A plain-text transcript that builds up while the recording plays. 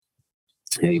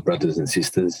Hey, brothers and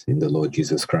sisters in the Lord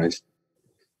Jesus Christ.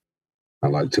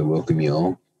 I'd like to welcome you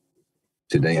all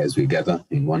today as we gather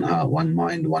in one heart, one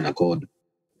mind, one accord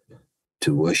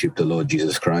to worship the Lord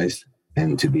Jesus Christ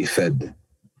and to be fed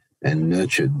and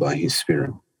nurtured by His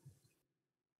Spirit.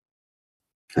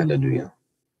 Hallelujah.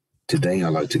 Today,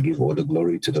 I'd like to give all the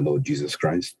glory to the Lord Jesus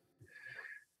Christ.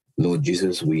 Lord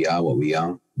Jesus, we are what we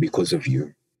are because of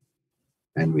you,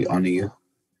 and we honor you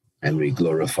and we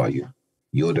glorify you.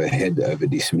 You're the head over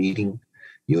this meeting.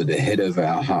 You're the head over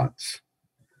our hearts.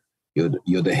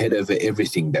 You're the head over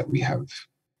everything that we have.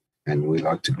 And we'd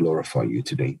like to glorify you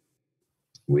today.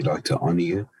 We'd like to honor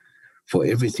you for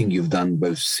everything you've done,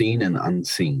 both seen and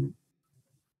unseen.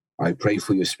 I pray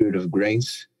for your spirit of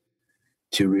grace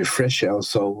to refresh our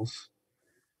souls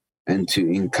and to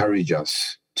encourage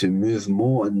us to move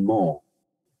more and more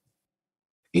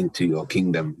into your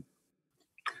kingdom,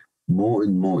 more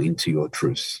and more into your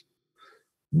truth,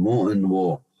 more and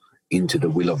more into the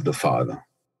will of the Father.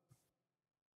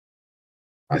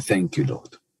 I thank you,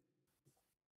 Lord.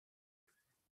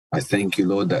 I thank you,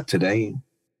 Lord, that today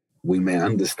we may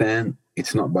understand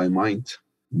it's not by might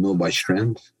nor by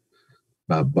strength,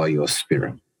 but by your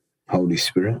Spirit. Holy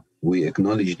Spirit, we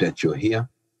acknowledge that you're here,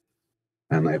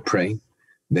 and I pray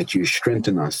that you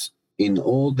strengthen us in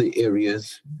all the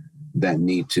areas that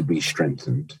need to be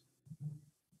strengthened.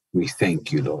 We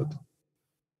thank you, Lord,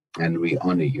 and we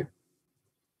honor you.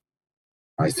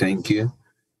 I thank you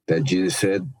that Jesus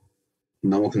said,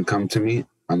 no one can come to me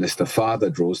unless the Father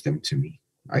draws them to me.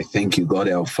 I thank you, God,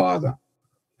 our Father,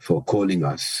 for calling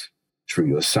us through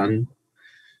your Son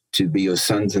to be your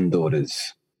sons and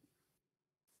daughters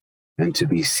and to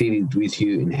be seated with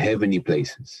you in heavenly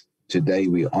places. Today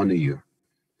we honor you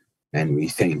and we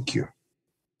thank you.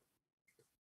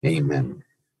 Amen.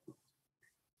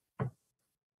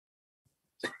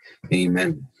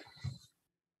 Amen.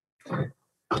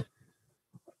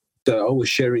 So I was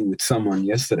sharing with someone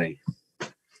yesterday.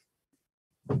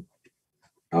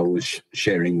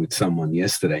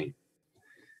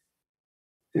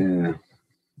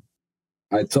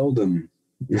 I told them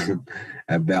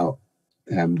about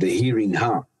the hearing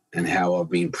heart and how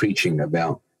I've been preaching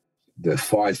about the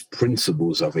 5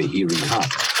 principles of a hearing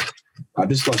heart. I'd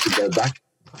just like to go back,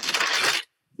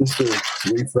 just to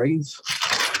rephrase.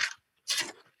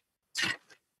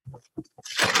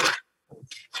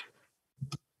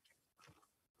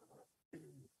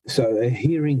 So a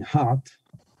hearing heart,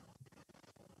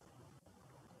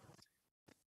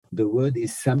 the word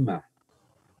is samma.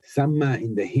 Samma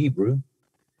in the Hebrew,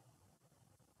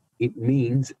 it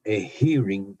means a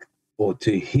hearing or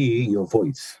to hear your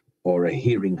voice, or a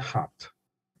hearing heart.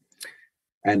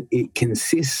 And it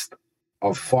consists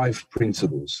of 5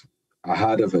 principles: a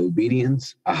heart of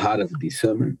obedience, a heart of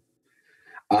discernment,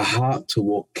 a heart to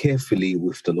walk carefully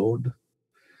with the Lord,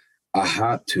 a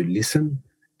heart to listen,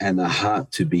 and a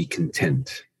heart to be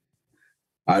content.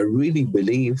 I really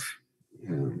believe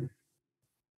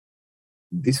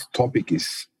this topic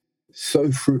is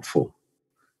so fruitful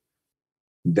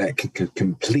that can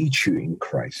complete you in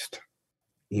Christ.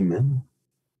 Amen.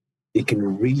 It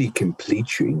can really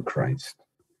complete you in Christ.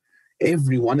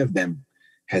 Every one of them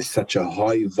has such a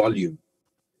high volume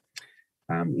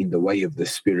in the way of the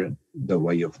Spirit, the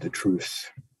way of the truth.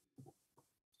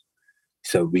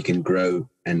 So we can grow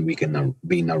and we can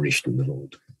be nourished in the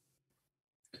Lord.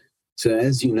 So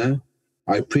as you know,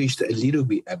 I preached a little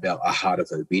bit about a heart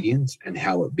of obedience and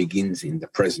how it begins in the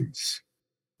presence.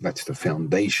 That's the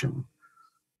foundation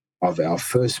of our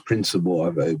first principle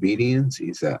of obedience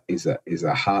is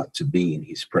a heart to be in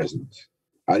His presence.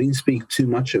 I didn't speak too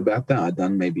much about that. I've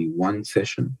done maybe 1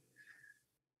 session.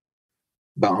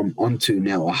 But I'm on to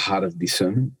now a heart of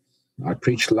discernment. I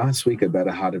preached last week about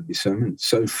a heart of discernment,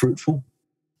 so fruitful.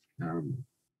 And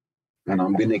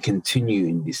I'm going to continue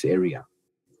in this area.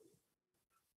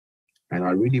 And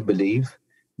I really believe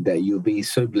that you'll be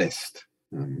so blessed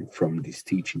from this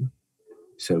teaching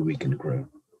so we can grow.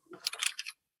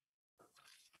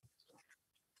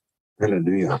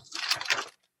 Hallelujah.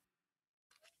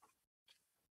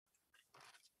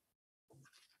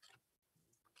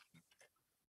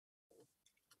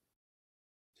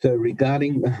 So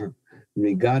regarding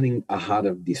a heart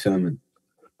of discernment,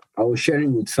 I was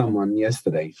sharing with someone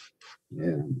yesterday.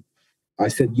 I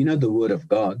said, you know the Word of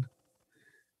God?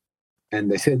 And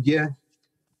they said, yeah.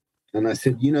 And I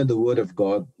said, you know the Word of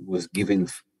God was given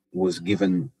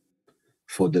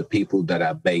for the people that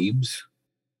are babes,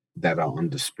 that are on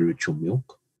the spiritual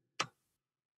milk.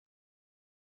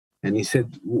 And he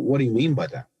said, what do you mean by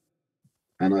that?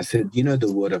 And I said, you know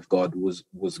the Word of God was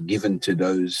given to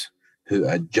those who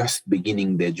are just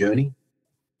beginning their journey,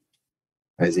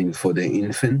 as in for the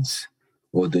infants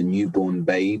or the newborn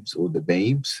babes or the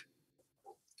babes.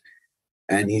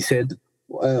 And he said,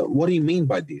 what do you mean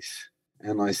by this?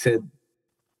 And I said,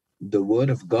 the word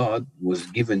of God was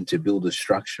given to build a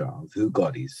structure of who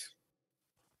God is.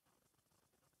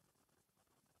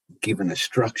 Given a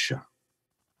structure.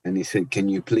 And he said, can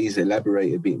you please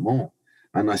elaborate a bit more?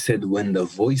 And I said, when the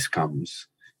voice comes,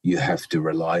 you have to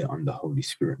rely on the Holy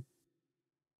Spirit.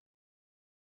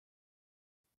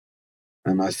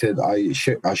 And I said, I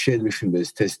shared with him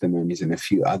those testimonies and a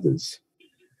few others.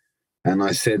 And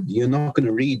I said, you're not going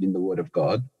to read in the Word of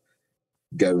God,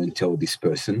 go and tell this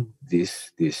person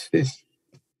this, this, this.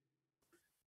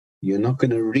 You're not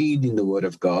going to read in the Word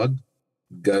of God,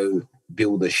 go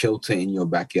build a shelter in your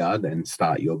backyard and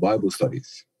start your Bible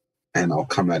studies. And I'll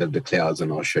come out of the clouds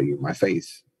and I'll show you my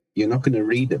face. You're not going to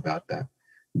read about that.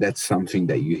 That's something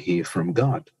that you hear from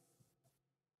God.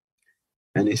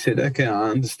 And he said, okay, I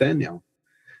understand now.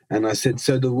 And I said,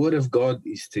 so the Word of God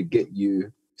is to get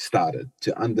you started,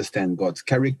 to understand God's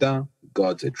character,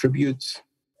 God's attributes,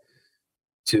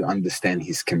 to understand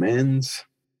his commands,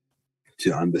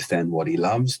 to understand what he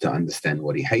loves, to understand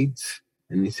what he hates.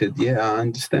 And he said, yeah, I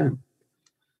understand.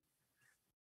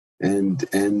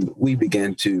 And we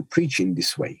began to preach in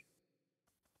this way.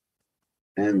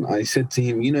 And I said to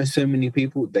him, you know, so many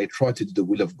people, they try to do the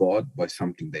will of God by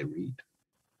something they read.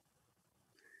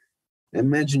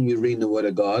 Imagine you read the Word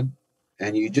of God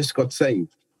and you just got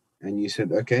saved. And you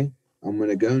said, okay, I'm going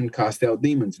to go and cast out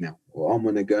demons now. Or I'm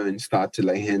going to go and start to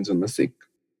lay hands on the sick.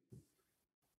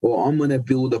 Or I'm going to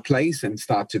build a place and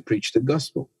start to preach the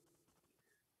gospel.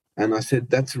 And I said,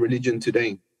 that's religion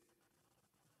today.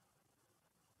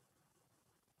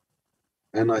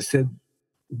 And I said,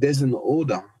 there's an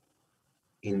order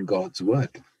in God's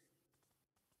word.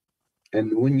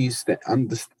 And when you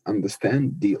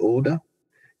understand the order,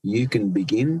 you can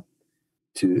begin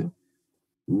to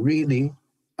really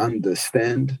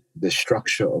understand the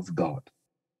structure of God.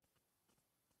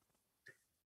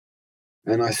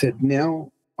 And I said,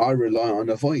 now I rely on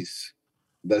a voice.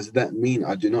 Does that mean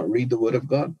I do not read the word of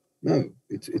God? No,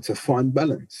 it's a fine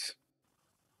balance.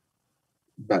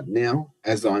 But now,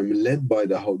 as I'm led by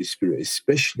the Holy Spirit,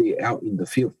 especially out in the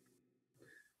field,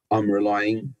 I'm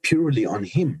relying purely on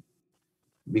him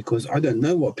because I don't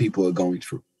know what people are going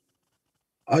through.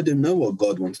 I don't know what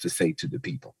God wants to say to the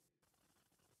people.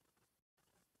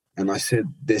 And I said,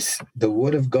 the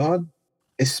word of God,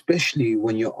 especially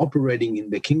when you're operating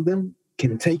in the kingdom,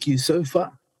 can take you so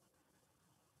far.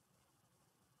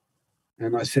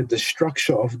 And I said, the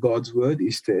structure of God's word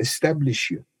is to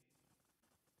establish you.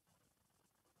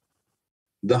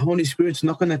 The Holy Spirit's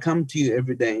not going to come to you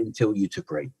every day and tell you to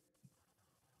pray.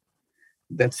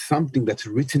 That's something that's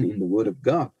written in the Word of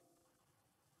God.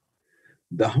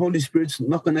 The Holy Spirit's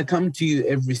not going to come to you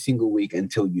every single week and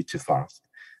tell you to fast.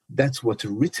 That's what's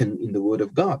written in the Word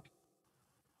of God.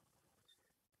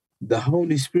 The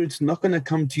Holy Spirit's not going to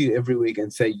come to you every week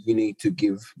and say you need to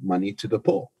give money to the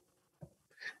poor.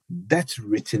 That's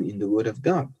written in the Word of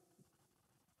God.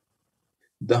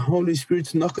 The Holy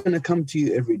Spirit's not going to come to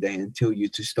you every day and tell you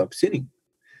to stop sinning.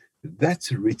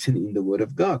 That's written in the Word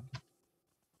of God.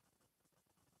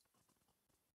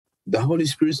 The Holy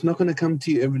Spirit's not going to come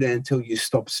to you every day and tell you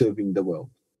stop serving the world.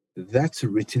 That's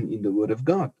written in the Word of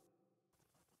God.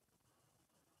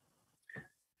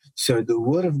 So the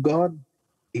Word of God,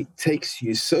 it takes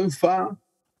you so far,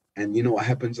 and you know what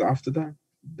happens after that?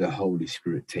 The Holy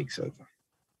Spirit takes over.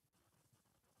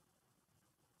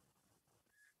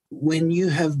 When you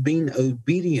have been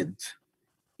obedient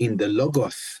in the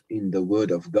Logos, in the Word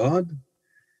of God,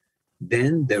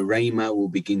 then the Rhema will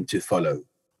begin to follow.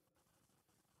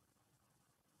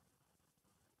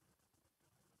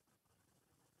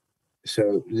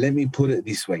 So let me put it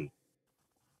this way.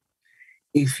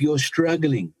 If you're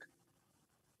struggling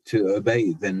to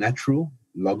obey the natural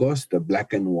Logos, the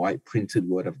black and white printed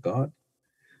Word of God,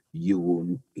 you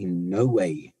will in no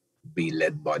way be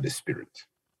led by the Spirit.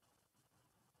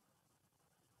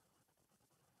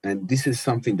 And this is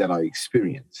something that I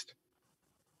experienced.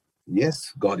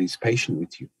 Yes, God is patient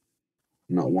with you,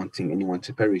 not wanting anyone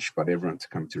to perish, but everyone to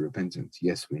come to repentance.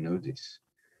 Yes, we know this.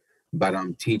 But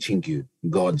I'm teaching you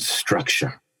God's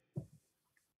structure.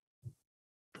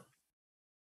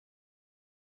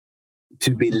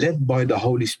 To be led by the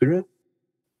Holy Spirit,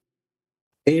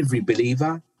 every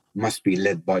believer must be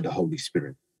led by the Holy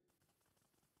Spirit.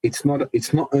 It's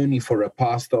not only for a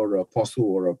pastor or an apostle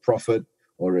or a prophet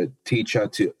or a teacher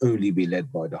to only be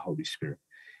led by the Holy Spirit.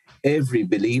 Every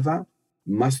believer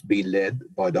must be led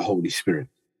by the Holy Spirit.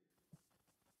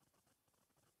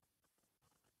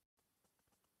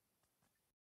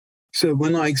 So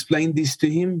when I explained this to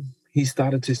him, he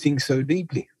started to think so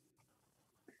deeply.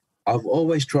 I've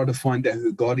always tried to find out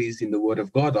who God is in the Word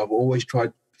of God. I've always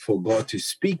tried for God to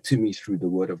speak to me through the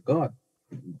Word of God.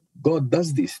 God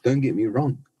does this, don't get me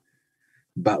wrong.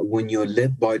 But when you're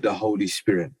led by the Holy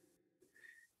Spirit,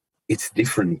 it's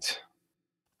different.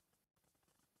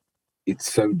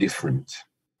 It's so different.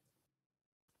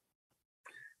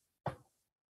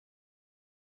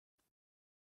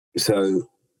 So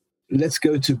let's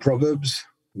go to Proverbs.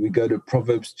 We go to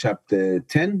Proverbs chapter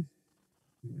 10.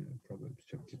 Proverbs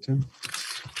chapter 10.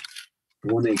 I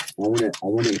want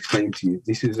to explain to you.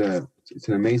 It's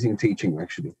an amazing teaching,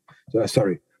 actually. So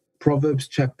sorry, Proverbs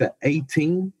chapter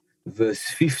 18, verse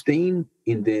 15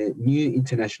 in the New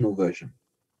International Version.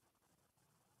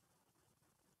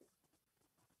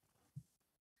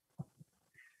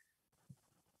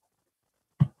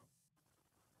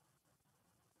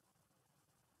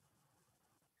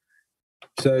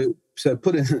 So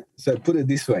put it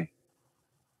this way.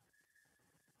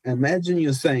 Imagine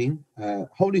you're saying,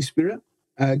 Holy Spirit,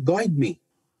 guide me,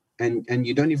 and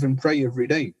you don't even pray every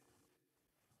day.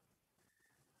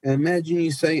 Imagine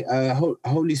you say,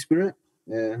 Holy Spirit,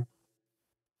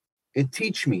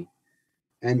 teach me,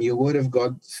 and your Word of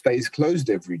God stays closed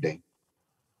every day.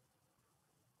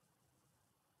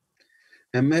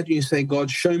 Imagine you say, God,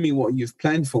 show me what you've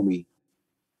planned for me,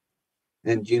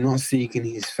 and you're not seeking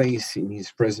His face in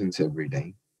His presence every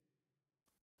day.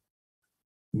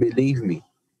 Believe me,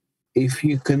 if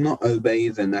you cannot obey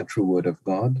the natural Word of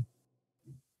God,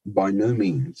 by no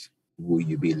means will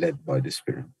you be led by the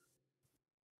Spirit.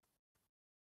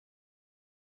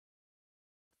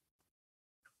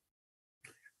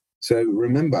 So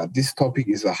remember, this topic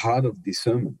is the heart of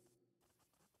discernment.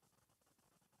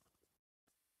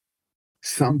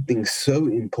 Something so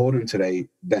important today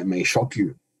that may shock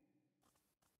you.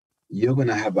 You're going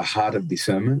to have a heart of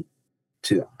discernment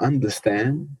to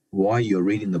understand why you're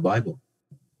reading the Bible.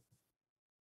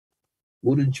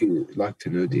 Wouldn't you like to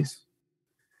know this?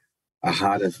 A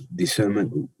heart of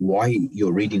discernment, why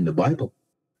you're reading the Bible.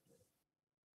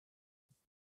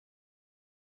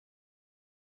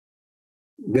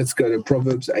 Let's go to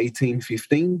Proverbs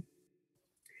 18:15.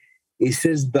 It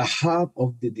says, the heart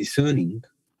of the discerning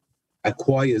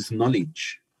acquires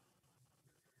knowledge,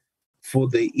 for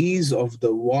the ears of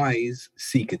the wise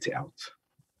seek it out.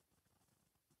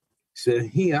 So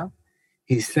here,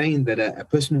 he's saying that a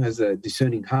person who has a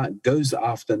discerning heart goes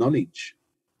after knowledge.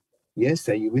 Yes,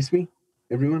 are you with me,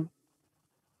 everyone?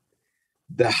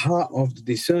 The heart of the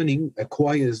discerning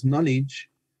acquires knowledge,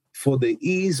 for the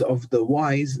ears of the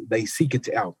wise, they seek it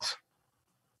out.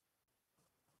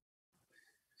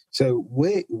 So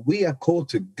we are called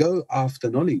to go after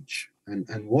knowledge.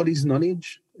 And what is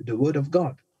knowledge? The Word of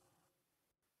God.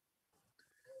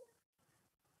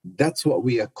 That's what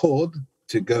we are called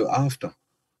to go after.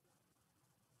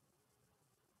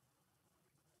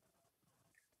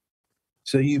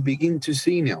 So you begin to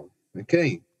see now,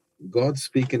 okay, God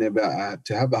speaking about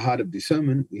to have a heart of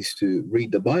discernment is to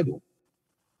read the Bible,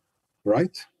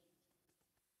 right?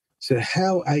 So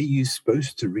how are you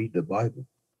supposed to read the Bible?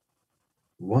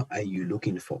 What are you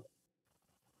looking for?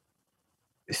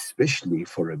 Especially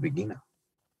for a beginner.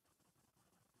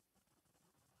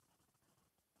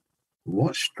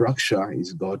 What structure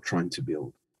is God trying to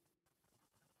build?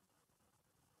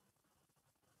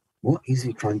 What is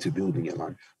He trying to build in your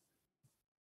life?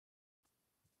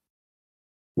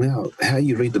 Well, how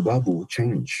you read the Bible will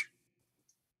change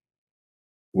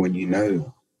when you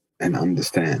know and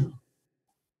understand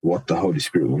what the Holy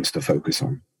Spirit wants to focus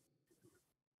on.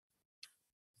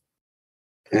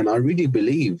 And I really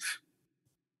believe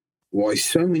why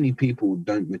so many people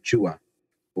don't mature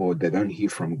or they don't hear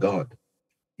from God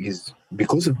is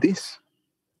because of this.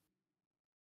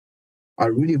 I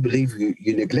really believe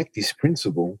you neglect this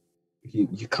principle,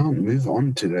 you can't move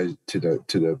on to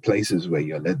the places where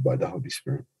you're led by the Holy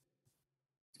Spirit.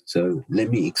 So let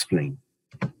me explain.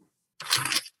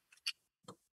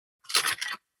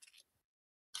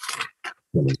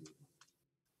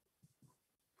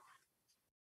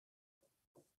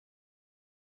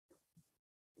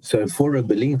 So for a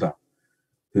believer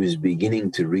who is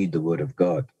beginning to read the Word of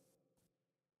God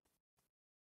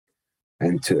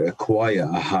and to acquire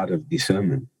a heart of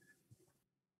discernment,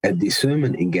 a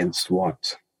discernment against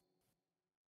what?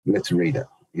 Let's read it.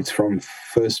 It's from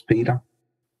 1 Peter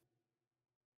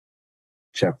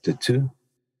chapter 2,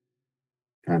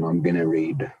 and I'm going to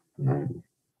read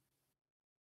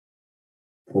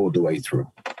all the way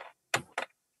through.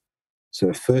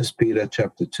 So 1 Peter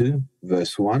chapter 2,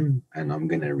 verse 1, and I'm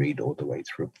going to read all the way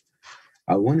through.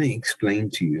 I want to explain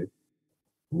to you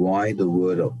why the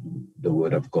word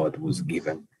of God was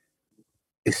given,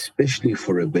 especially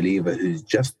for a believer who's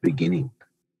just beginning.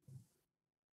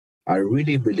 I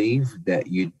really believe that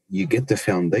you get the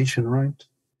foundation right,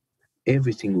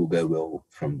 everything will go well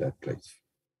from that place.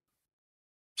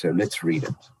 So let's read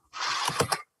it.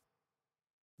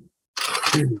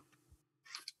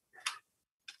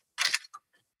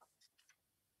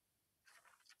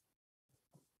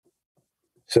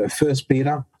 So 1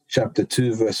 Peter chapter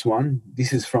 2, verse 1,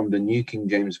 this is from the New King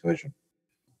James Version.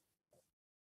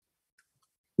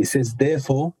 It says,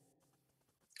 therefore,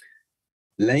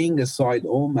 laying aside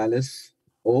all malice,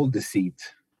 all deceit,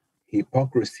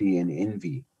 hypocrisy and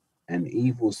envy, and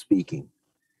evil speaking,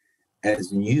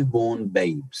 as newborn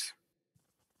babes,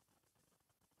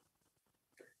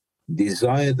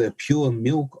 desire the pure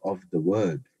milk of the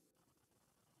word.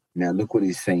 Now look what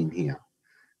he's saying here.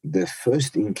 The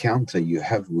first encounter you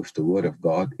have with the word of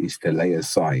God is to lay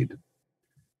aside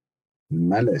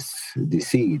malice,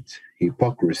 deceit,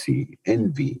 hypocrisy,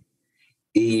 envy,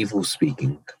 evil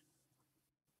speaking.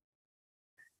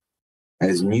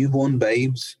 As newborn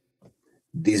babes,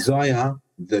 desire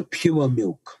the pure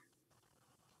milk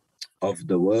of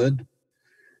the word,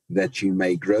 that you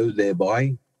may grow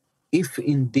thereby, if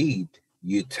indeed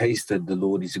you taste that the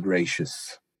Lord is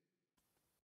gracious.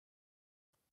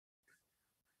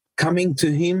 Coming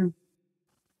to him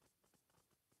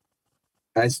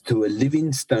as to a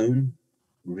living stone,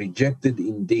 rejected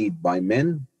indeed by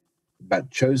men, but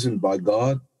chosen by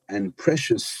God and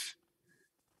precious,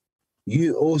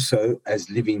 you also, as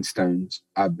living stones,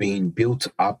 are being built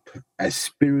up a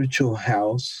spiritual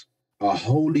house, a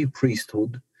holy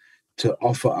priesthood, to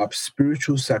offer up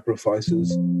spiritual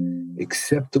sacrifices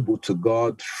acceptable to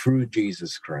God through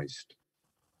Jesus Christ.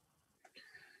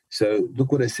 So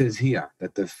look what it says here,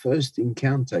 that the first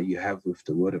encounter you have with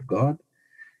the Word of God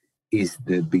is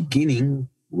the beginning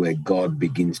where God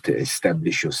begins to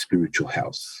establish your spiritual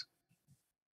house.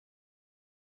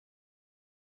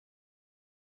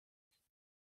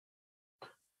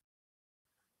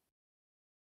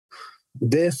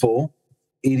 Therefore,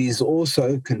 it is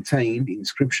also contained in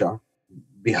Scripture,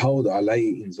 behold, I lay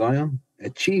in Zion a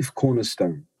chief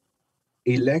cornerstone,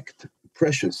 elect,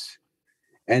 precious,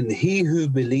 and he who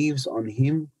believes on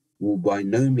him will by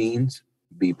no means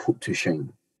be put to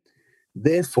shame.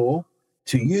 Therefore,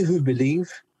 to you who believe,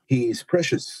 he is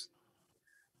precious.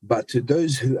 But to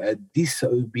those who are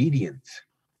disobedient,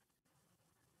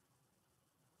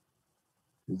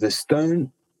 the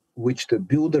stone which the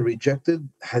builder rejected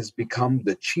has become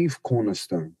the chief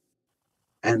cornerstone,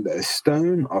 and a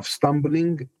stone of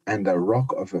stumbling and a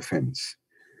rock of offense.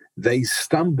 They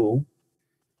stumble,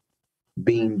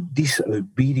 being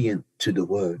disobedient to the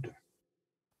word,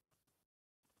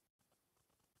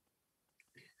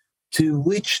 to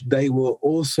which they were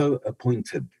also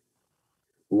appointed.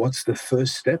 What's the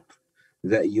first step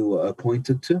that you were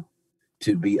appointed to?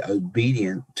 To be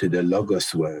obedient to the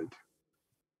Logos word,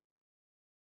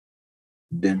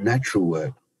 the natural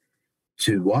word.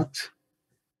 To what?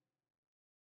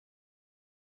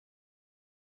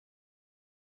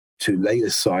 To lay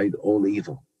aside all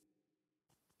evil.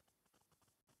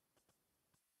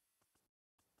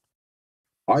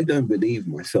 I don't believe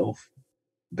myself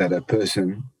that a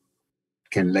person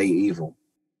can lay evil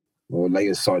or lay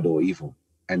aside all evil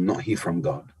and not hear from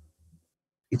God.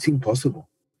 It's impossible.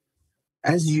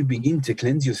 As you begin to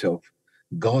cleanse yourself,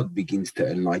 God begins to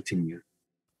enlighten you.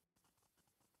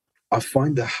 I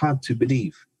find it hard to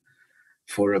believe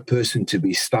for a person to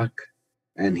be stuck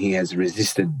and he has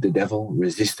resisted the devil,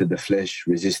 resisted the flesh,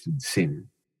 resisted sin.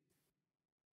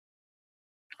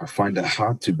 I find it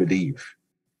hard to believe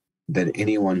that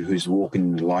anyone who's walking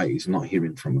in the light is not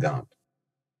hearing from God.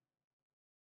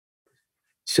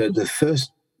 So the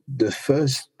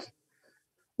first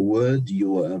word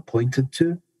you are appointed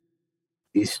to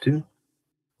is to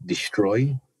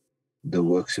destroy the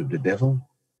works of the devil,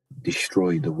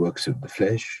 destroy the works of the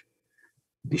flesh,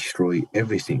 destroy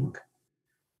everything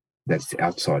that's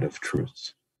outside of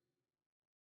truth.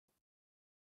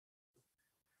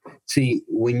 See,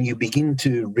 when you begin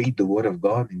to read the word of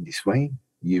God in this way,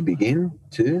 you begin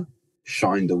to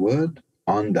shine the word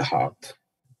on the heart.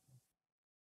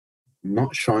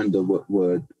 Not shine the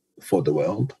word for the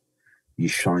world, you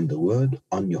shine the word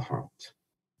on your heart.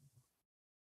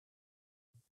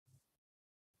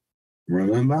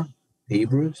 Remember,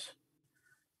 Hebrews,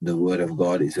 the word of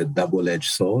God is a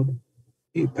double-edged sword.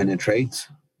 It penetrates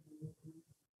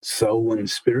soul and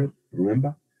spirit.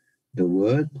 Remember,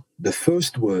 the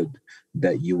first word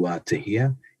that you are to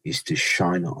hear is to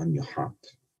shine on your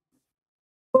heart.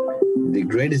 The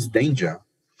greatest danger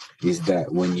is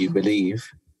that when you believe,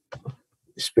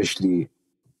 especially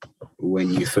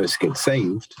when you first get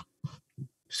saved,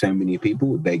 so many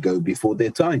people, they go before their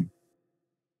time.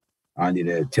 I need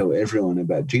to tell everyone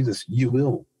about Jesus, you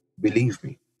will. Believe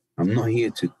me. I'm not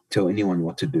here to tell anyone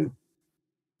what to do.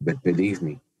 But believe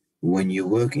me, when you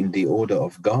work in the order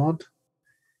of God,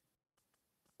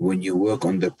 when you work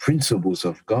on the principles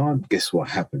of God, guess what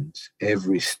happens?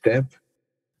 Every step,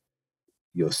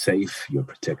 you're safe, you're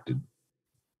protected.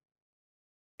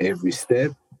 Every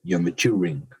step, you're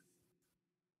maturing,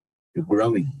 you're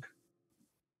growing.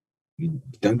 You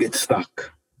don't get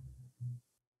stuck.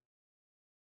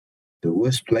 The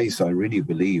worst place I really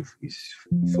believe is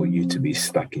for you to be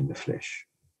stuck in the flesh,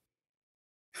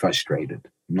 frustrated,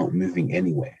 not moving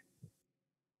anywhere.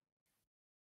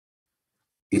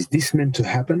 Is this meant to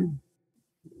happen?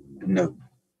 No.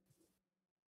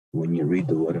 When you read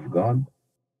the Word of God,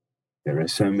 there are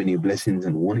so many blessings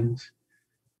and warnings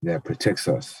that protects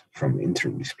us from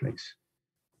entering this place.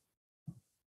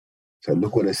 So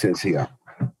look what it says here.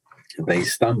 They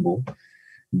stumble,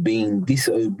 being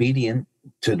disobedient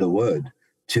to the word,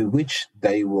 to which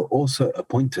they were also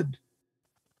appointed.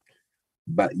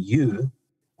 But you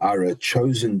are a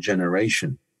chosen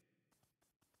generation,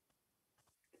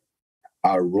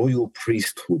 a royal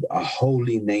priesthood, a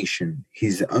holy nation,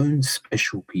 his own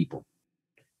special people,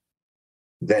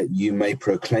 that you may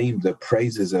proclaim the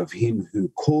praises of him who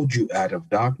called you out of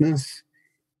darkness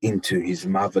into his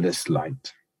marvelous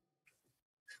light,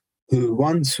 who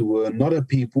once were not a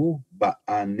people, but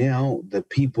are now the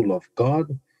people of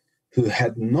God, who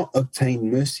had not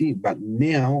obtained mercy, but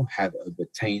now have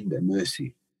obtained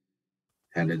mercy.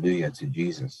 Hallelujah to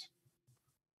Jesus.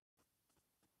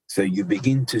 So you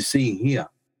begin to see here,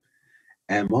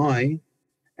 am I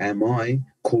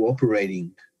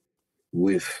cooperating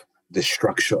with the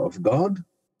structure of God,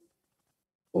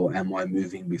 or am I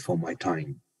moving before my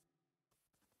time?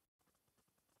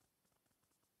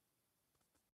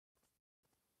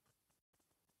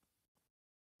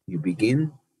 You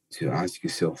begin to ask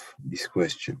yourself this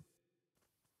question.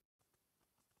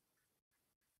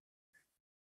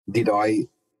 Did I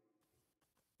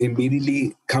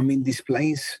immediately come in this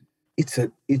place? It's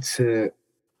a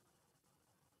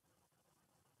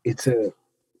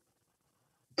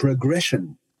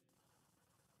progression.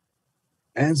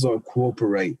 As I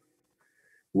cooperate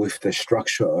with the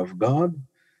structure of God,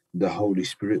 the Holy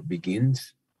Spirit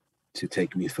begins to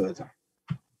take me further.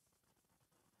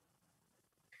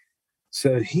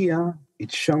 So here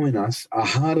it's showing us a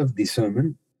heart of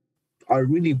discernment. I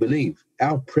really believe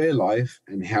our prayer life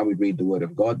and how we read the Word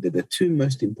of God, they're the two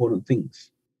most important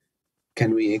things.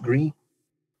 Can we agree?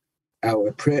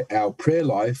 Our prayer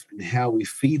life and how we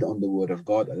feed on the Word of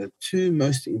God are the two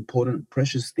most important,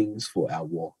 precious things for our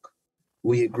walk.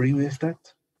 We agree with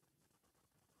that?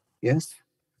 Yes?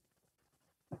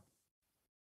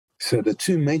 So the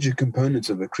two major components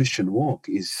of a Christian walk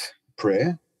is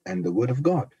prayer and the Word of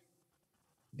God.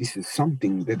 This is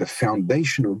something that are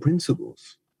foundational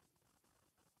principles.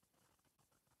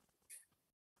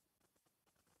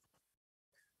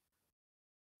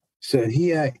 So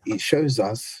here it shows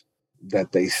us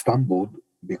that they stumbled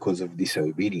because of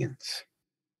disobedience.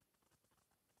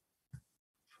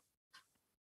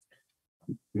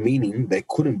 Meaning they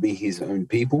couldn't be his own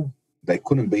people. They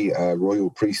couldn't be a royal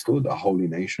priesthood, a holy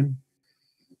nation,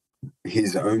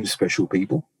 his own special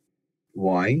people.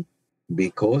 Why?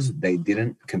 Because they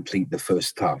didn't complete the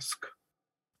first task.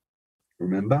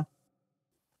 Remember?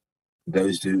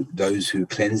 Those who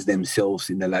cleanse themselves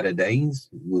in the latter days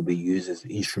will be used as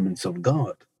instruments of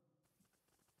God.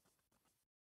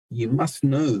 You must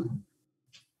know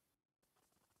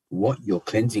what you're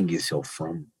cleansing yourself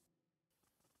from.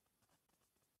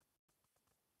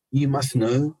 You must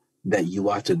know that you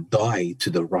are to die to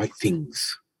the right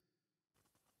things,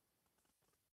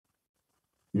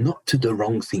 not to the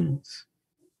wrong things.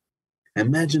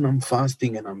 Imagine I'm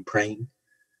fasting and I'm praying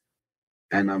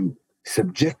and I'm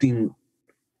subjecting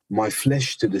my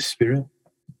flesh to the spirit,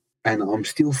 and I'm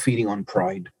still feeding on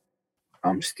pride.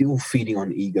 I'm still feeding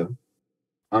on ego.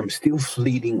 I'm still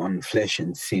feeding on flesh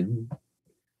and sin.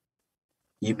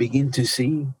 You begin to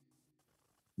see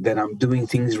that I'm doing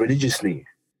things religiously.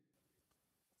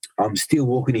 I'm still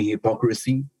walking in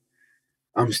hypocrisy.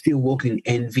 I'm still walking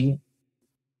in envy,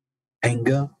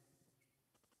 anger,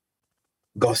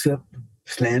 gossip,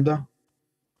 slander.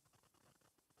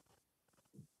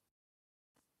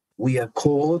 We are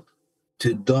called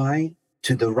to die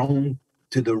to the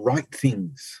right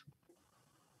things.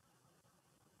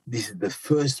 This is the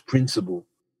first principle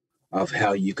of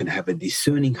how you can have a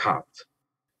discerning heart.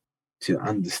 To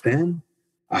understand,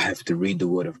 I have to read the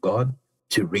Word of God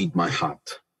to read my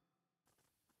heart.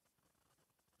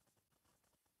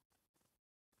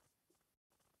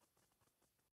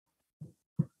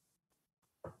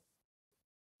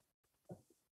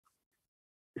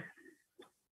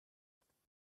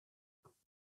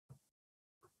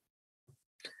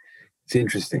 It's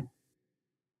interesting.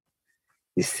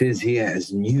 It says here,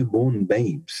 as newborn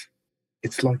babes.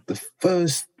 It's like the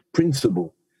first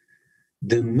principle.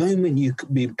 The moment you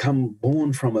become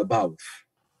born from above,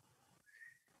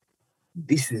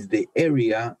 this is the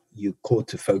area you're called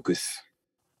to focus.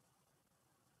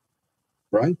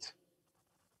 Right?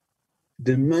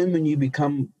 The moment you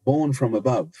become born from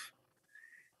above,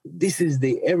 this is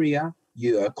the area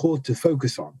you are called to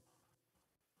focus on.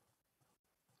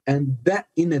 And that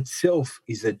in itself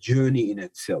is a journey in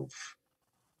itself.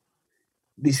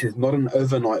 This is not an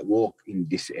overnight walk in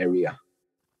this area.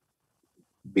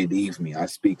 Believe me, I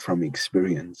speak from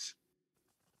experience.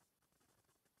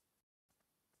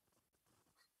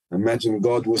 Imagine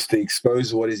God was to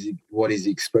expose what is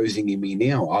exposing in me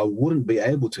now. I wouldn't be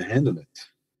able to handle it.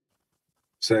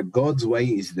 So God's way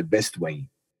is the best way.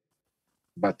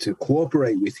 But to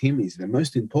cooperate with him is the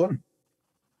most important.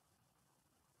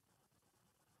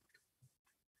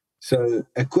 So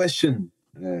a question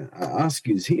I ask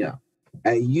you is here.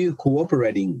 Are you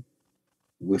cooperating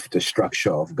with the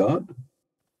structure of God?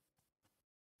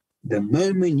 The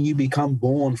moment you become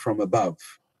born from above,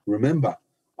 remember,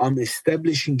 I'm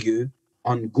establishing you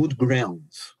on good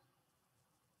grounds.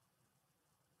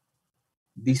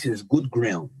 This is good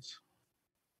grounds.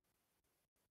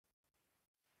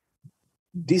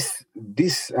 This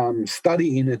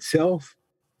study in itself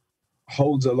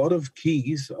holds a lot of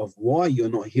keys of why you're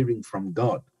not hearing from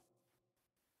God.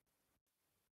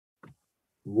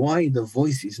 Why the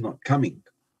voice is not coming.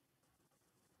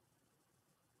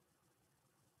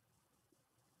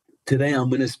 Today I'm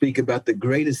going to speak about the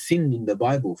greatest sin in the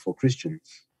Bible for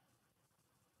Christians.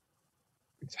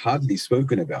 It's hardly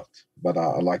spoken about, but I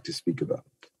like to speak about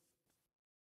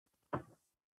it.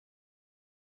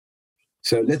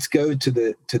 So let's go to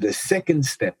the second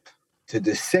step. To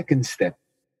the second step.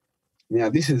 Now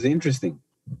this is interesting.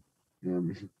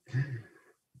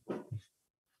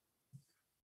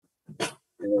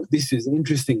 This is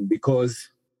interesting because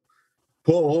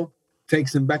Paul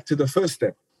takes them back to the first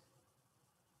step.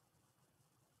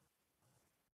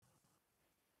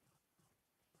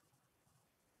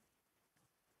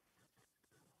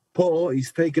 Paul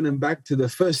is taking them back to the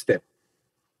first step.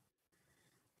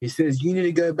 He says, you need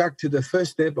to go back to the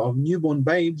first step of newborn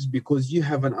babes because you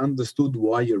haven't understood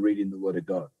why you're reading the Word of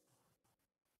God.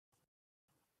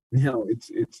 Now,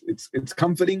 it's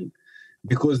comforting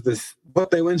because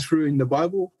what they went through in the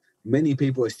Bible, many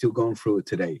people are still going through it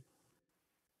today.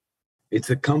 It's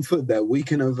a comfort that we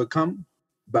can overcome,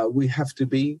 but we have to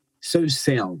be so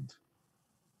sound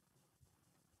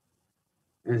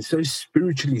and so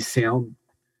spiritually sound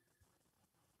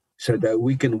so that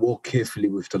we can walk carefully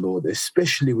with the Lord,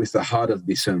 especially with the heart of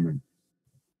discernment.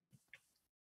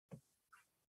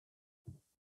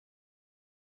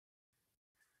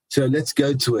 So let's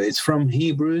go to it. It's from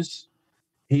Hebrews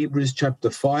chapter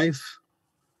 5,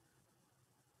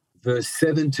 verse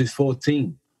 7 to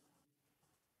 14.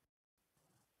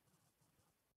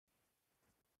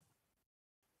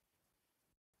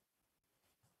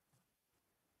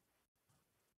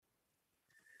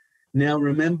 Now,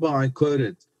 remember I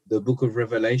quoted the book of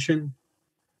Revelation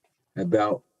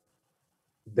about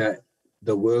that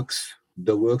the works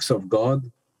of God,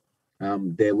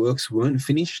 their works weren't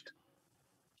finished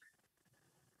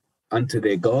unto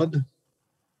their God,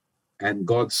 and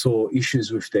God saw issues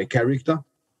with their character.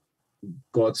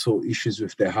 God saw issues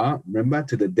with their heart. Remember,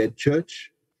 to the dead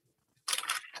church.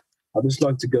 I'd just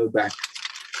like to go back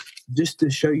just to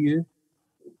show you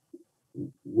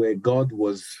where God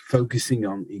was focusing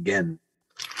on again.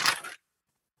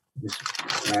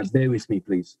 Just bear with me,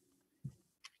 please.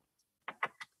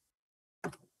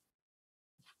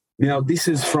 Now, this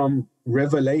is from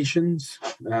Revelations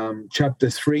chapter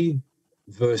 3,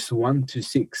 verse 1 to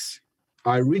 6.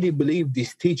 I really believe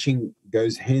this teaching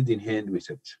goes hand in hand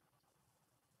with it.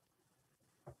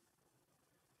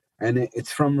 And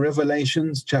it's from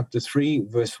Revelations chapter 3,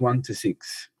 verse 1 to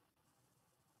 6.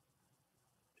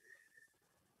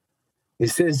 It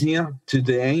says here, to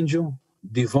the angel,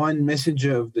 divine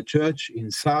messenger of the church in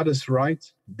Sardis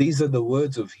write, these are the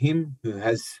words of him who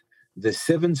has the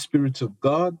 7 spirits of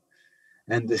God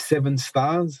and the 7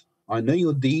 stars. I know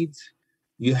your deeds.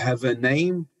 You have a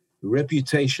name,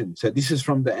 reputation. So this is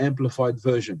from the Amplified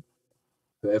Version.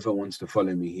 Whoever wants to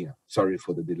follow me here. Sorry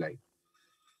for the delay.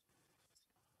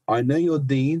 I know your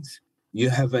deeds. You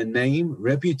have a name,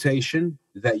 reputation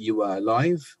that you are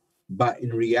alive, but in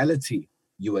reality,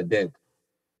 you are dead.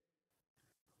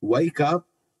 Wake up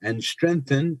and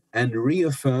strengthen and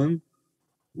reaffirm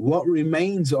what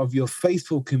remains of your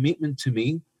faithful commitment to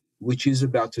me, which is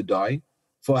about to die.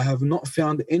 For I have not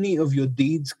found any of your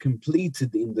deeds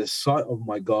completed in the sight of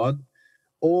my God.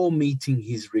 or meeting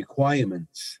his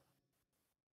requirements.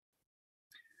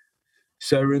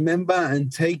 So remember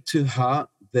and take to heart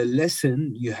the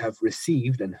lesson you have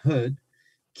received and heard.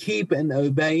 Keep and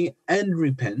obey and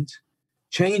repent.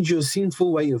 Change your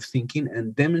sinful way of thinking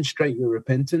and demonstrate your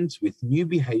repentance with new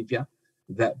behavior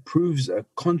that proves a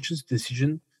conscious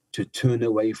decision to turn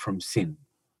away from sin.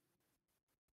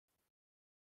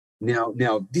 Now,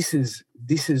 this is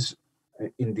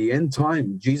in the end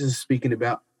time, Jesus speaking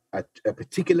about a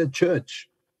particular church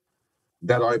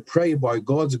that I pray by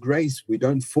God's grace we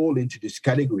don't fall into this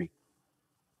category.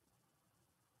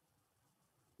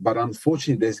 But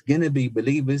unfortunately, there's going to be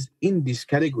believers in this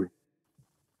category.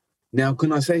 Now,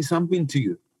 can I say something to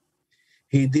you?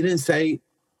 He didn't say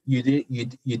you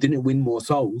didn't win more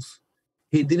souls.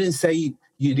 He didn't say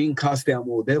you didn't cast out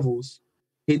more devils.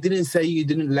 He didn't say you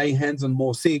didn't lay hands on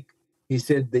more sick. He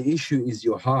said the issue is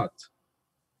your heart.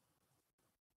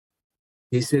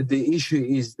 He said the issue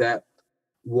is that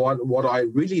what I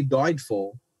really died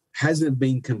for hasn't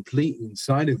been complete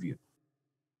inside of you.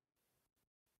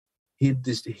 He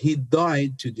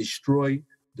died to destroy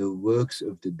the works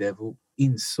of the devil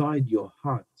inside your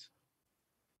heart.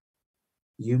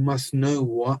 You must know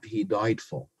what he died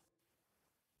for.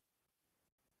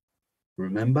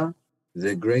 Remember,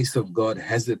 the grace of God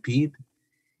has appeared.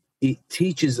 It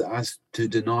teaches us to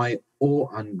deny all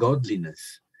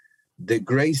ungodliness. The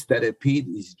grace that appeared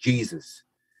is Jesus,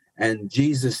 and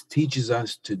Jesus teaches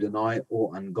us to deny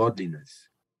all ungodliness.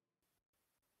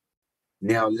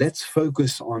 Now let's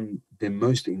focus on the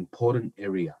most important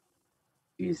area,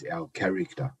 is our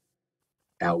character,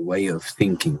 our way of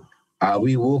thinking. Are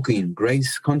we walking in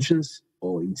grace conscious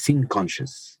or in sin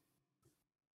conscious?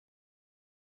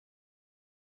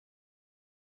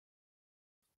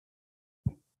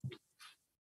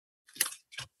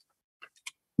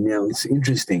 Now it's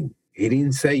interesting. He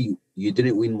didn't say you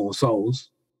didn't win more souls,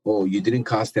 or you didn't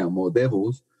cast out more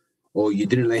devils, or you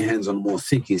didn't lay hands on more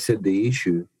sick. He said the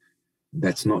issue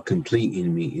that's not complete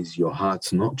in me is your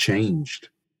heart's not changed.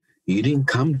 You didn't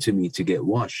come to me to get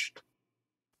washed.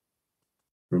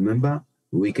 Remember,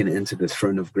 we can enter the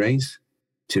throne of grace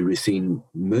to receive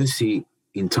mercy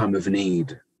in time of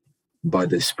need by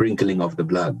the sprinkling of the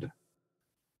blood.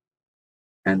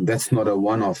 And that's not a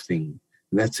one-off thing.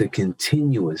 That's a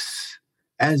continuous,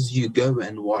 as you go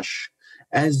and wash,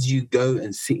 as you go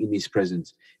and sit in his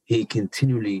presence, he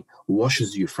continually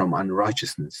washes you from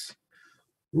unrighteousness,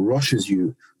 washes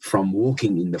you from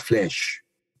walking in the flesh,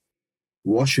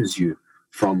 washes you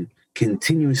from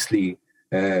continuously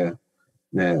from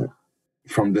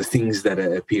the things that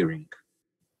are appearing.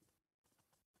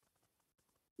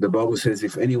 The Bible says,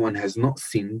 if anyone has not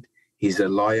sinned, he's a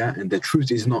liar and the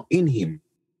truth is not in him.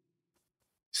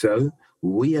 So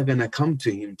we are going to come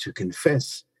to him to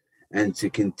confess and to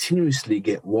continuously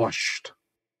get washed,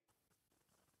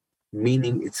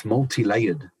 meaning it's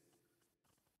multi-layered.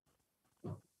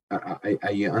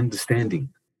 Are you understanding?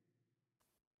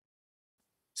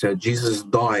 So Jesus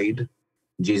died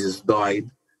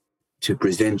to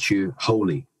present you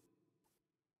holy.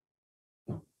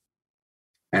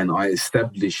 And I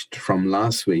established from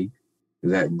last week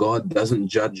that God doesn't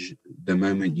judge the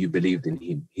moment you believed in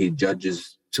him. He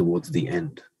judges towards the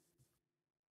end.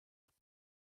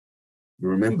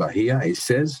 Remember, here it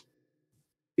says,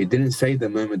 it didn't say the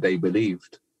moment they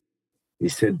believed. He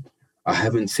said, I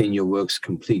haven't seen your works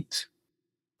complete.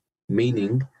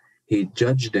 Meaning, he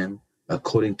judged them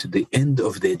according to the end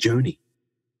of their journey.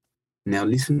 Now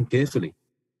listen carefully.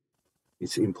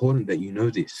 It's important that you know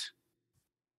this.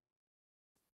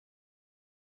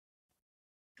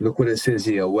 Look what it says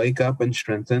here. Wake up and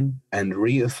strengthen and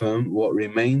reaffirm what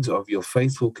remains of your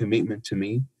faithful commitment to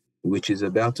me, which is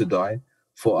about to die,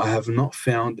 for I have not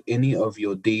found any of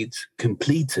your deeds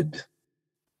completed.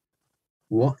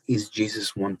 What is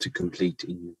Jesus want to complete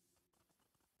in you?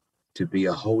 To be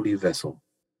a holy vessel.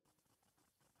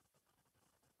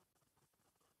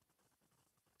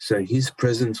 So his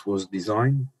presence was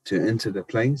designed to enter the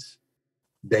place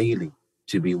daily,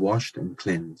 to be washed and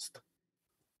cleansed.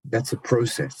 That's a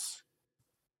process.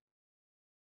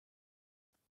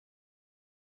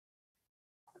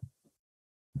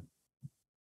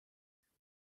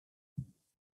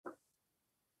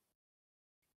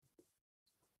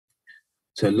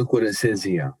 So look what it says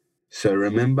here. So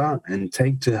remember and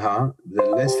take to heart the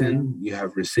lesson you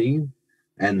have received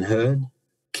and heard.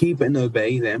 Keep and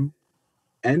obey them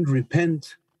and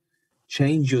repent.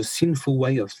 Change your sinful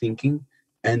way of thinking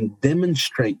and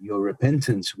demonstrate your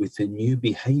repentance with a new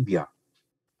behavior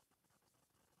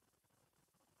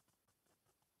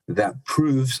that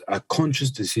proves a conscious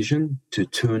decision to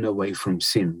turn away from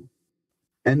sin.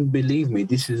 And believe me,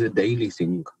 this is a daily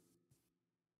thing.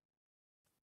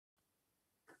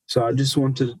 So I just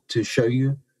wanted to show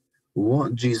you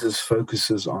what Jesus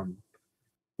focuses on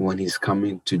when he's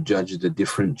coming to judge the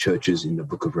different churches in the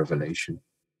book of Revelation.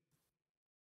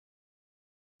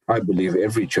 I believe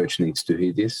every church needs to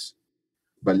hear this,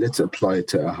 but let's apply it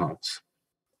to our hearts.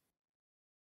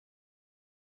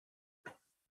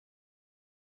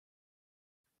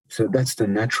 So that's the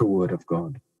natural word of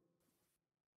God.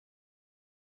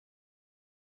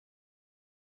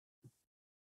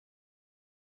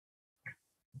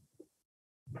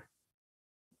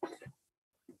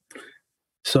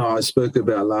 So I spoke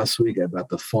about last week about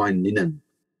the fine linen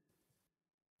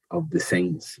of the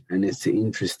saints. And it's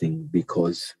interesting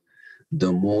because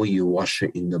the more you wash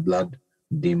it in the blood,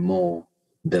 the more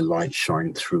the light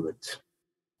shines through it.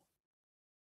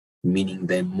 Meaning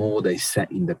the more they sat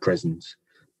in the presence,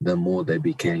 the more they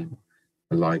became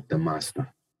like the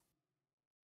master.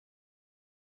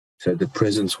 So the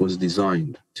presence was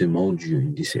designed to mold you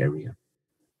in this area.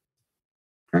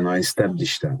 And I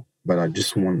established that. But I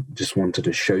just wanted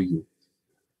to show you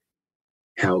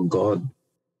how God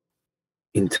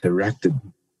interacted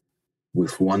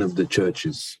with one of the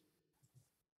churches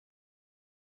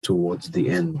towards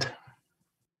the end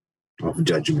of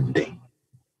Judgment Day.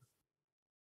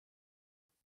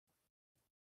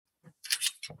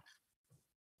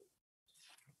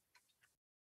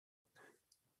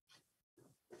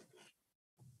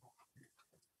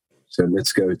 So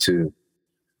let's go to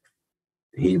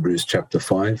Hebrews chapter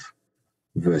 5,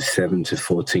 verse 7 to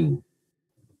 14.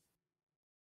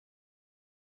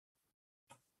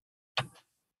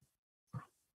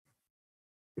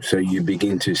 So you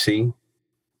begin to see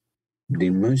the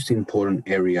most important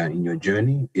area in your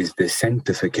journey is the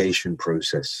sanctification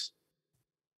process,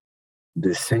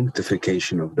 the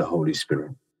sanctification of the Holy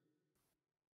Spirit.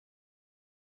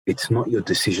 It's not your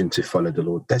decision to follow the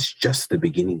Lord. That's just the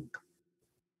beginning.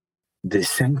 The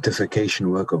sanctification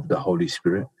work of the Holy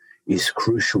Spirit is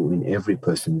crucial in every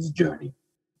person's journey.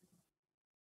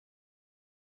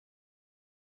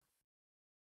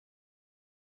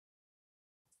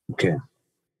 Okay.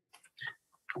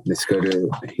 Let's go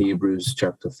to Hebrews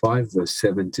chapter 5, verse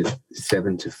 7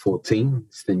 to 14.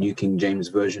 It's the New King James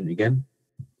Version again.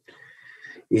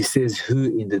 It says,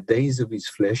 who in the days of his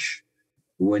flesh,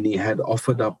 when he had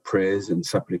offered up prayers and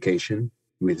supplication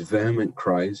with vehement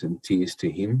cries and tears to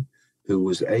him who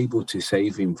was able to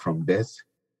save him from death,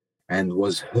 and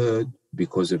was heard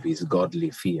because of his godly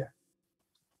fear.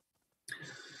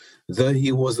 Though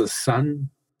he was a son,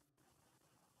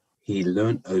 he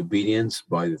learned obedience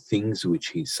by the things which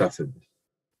he suffered.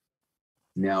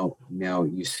 Now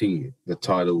you see the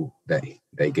title that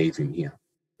they gave him here,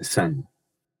 the son.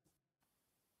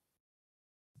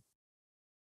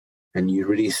 And you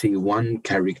really see one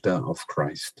character of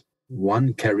Christ,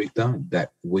 one character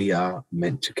that we are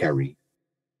meant to carry.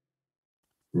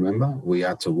 Remember, we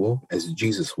are to walk as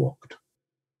Jesus walked.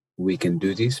 We can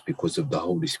do this because of the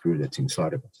Holy Spirit that's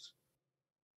inside of us.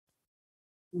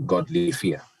 Godly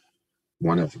fear.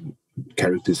 One of the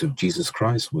characters of Jesus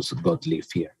Christ was godly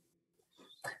fear.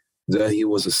 Though he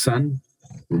was a son,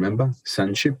 remember,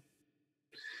 sonship,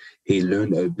 he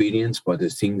learned obedience by the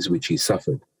things which he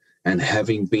suffered. And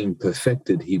having been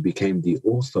perfected, he became the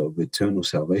author of eternal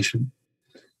salvation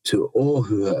to all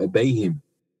who obey him,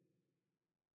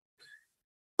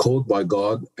 called by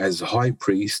God as high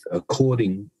priest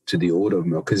according to the order of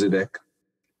Melchizedek,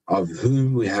 of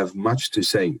whom we have much to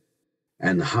say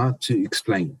and hard to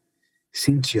explain,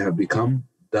 since you have become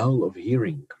dull of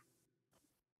hearing.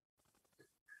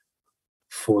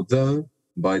 For though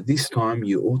by this time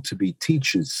you ought to be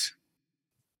teachers,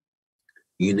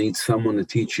 you need someone to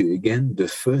teach you again the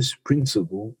first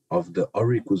principle of the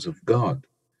oracles of God,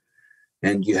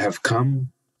 and you have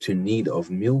come to need of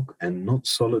milk and not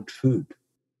solid food.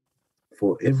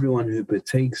 For everyone who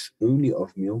partakes only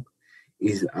of milk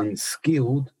is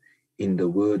unskilled in the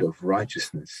word of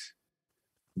righteousness.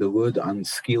 The word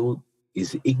unskilled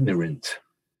is ignorant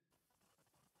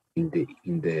in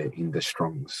the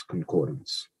Strong's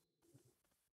Concordance.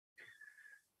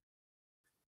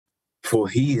 For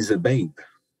he is a babe,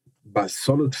 but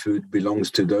solid food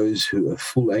belongs to those who are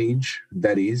full age,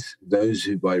 that is, those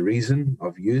who by reason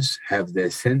of use have their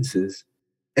senses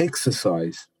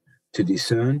exercised to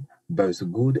discern both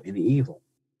good and evil.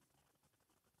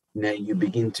 Now you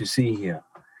begin to see here,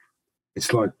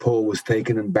 it's like Paul was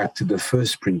taking them back to the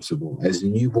first principle as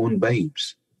newborn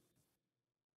babes.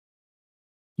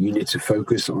 You need to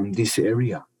focus on this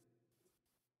area.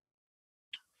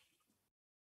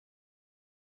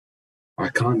 I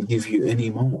can't give you any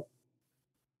more.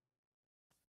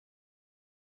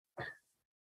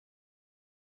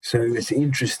 So it's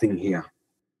interesting here.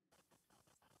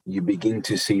 you begin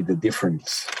to see the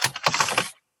difference.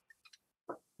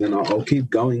 And I'll keep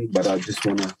going, but I just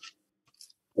want to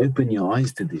open your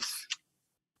eyes to this.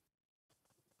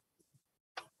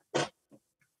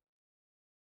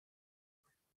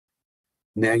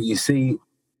 Now you see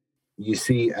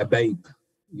a babe.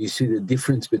 You see the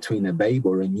difference between a babe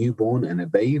or a newborn and a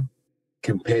babe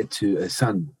compared to a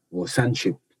son or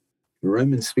sonship.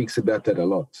 Romans speaks about that a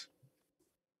lot.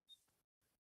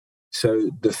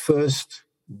 So the first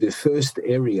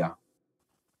area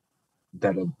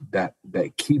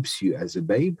that keeps you as a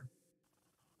babe,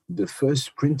 the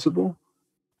first principle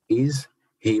is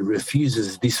he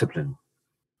refuses discipline.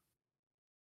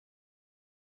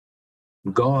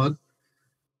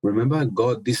 Remember,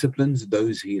 God disciplines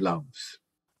those he loves.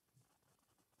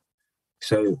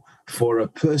 So for a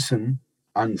person,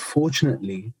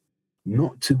 unfortunately,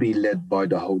 not to be led by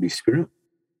the Holy Spirit,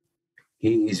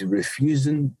 he is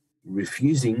refusing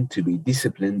to be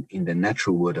disciplined in the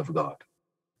natural word of God.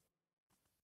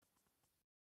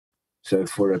 So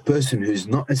for a person who's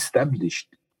not established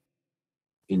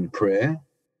in prayer,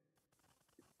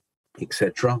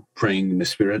 etc., praying in the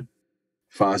Spirit,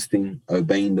 fasting,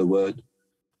 obeying the word,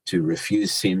 to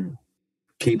refuse sin,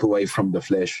 keep away from the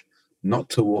flesh, not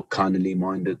to walk carnally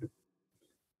minded,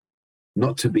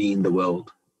 not to be in the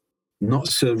world, not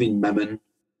serving mammon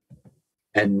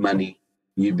and money,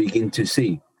 you begin to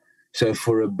see. So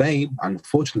for a babe,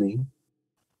 unfortunately,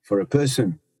 for a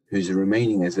person who's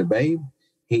remaining as a babe,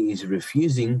 he is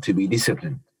refusing to be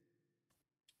disciplined.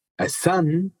 A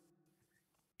son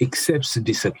accepts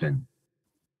discipline.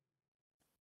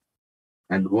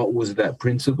 And what was that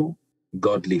principle?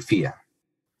 Godly fear.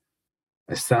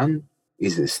 A son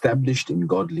is established in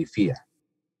godly fear.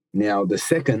 Now, the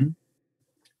second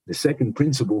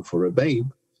principle for a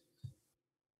babe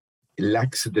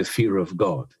lacks the fear of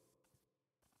God.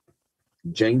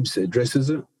 James addresses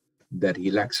it that he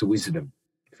lacks wisdom.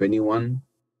 If anyone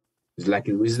is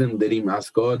lacking wisdom, let him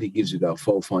ask God. He gives you that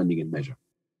full finding and measure.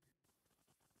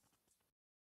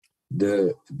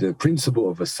 The principle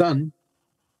of a son,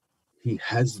 he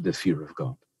has the fear of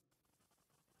God.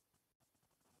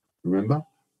 Remember,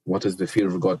 what does the fear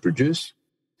of God produce?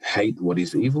 Hate what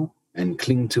is evil and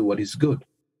cling to what is good.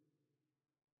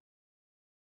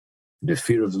 The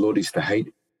fear of the Lord is to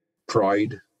hate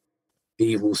pride,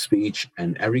 evil speech,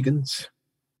 and arrogance.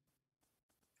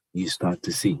 You start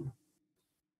to see.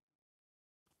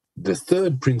 The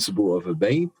third principle of a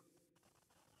babe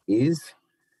is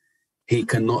he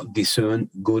cannot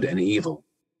discern good and evil.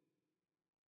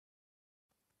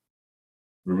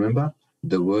 Remember,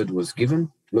 the word was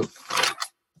given. Look,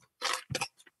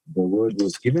 the word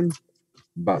was given,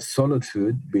 but solid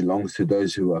food belongs to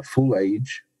those who are full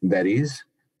age, that is,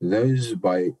 those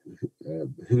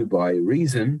who by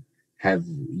reason have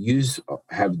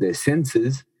their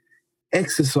senses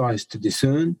exercised to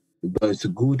discern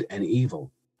both good and evil.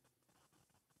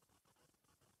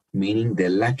 Meaning they're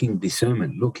lacking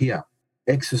discernment. Look here,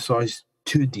 exercise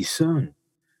to discern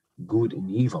good and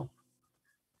evil.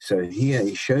 So here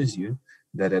it shows you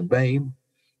that a babe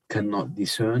cannot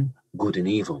discern good and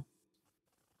evil.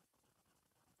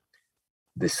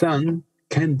 The son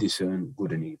can discern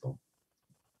good and evil.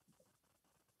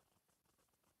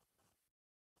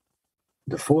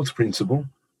 The fourth principle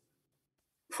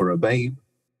for a babe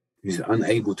is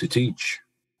unable to teach.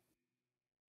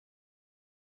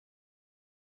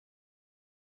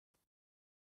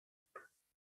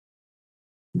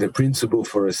 The principle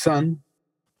for a son,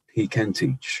 he can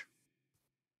teach.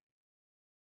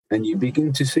 And you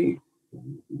begin to see,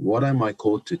 what am I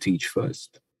called to teach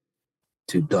first?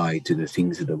 To die to the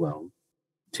things of the world,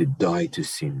 to die to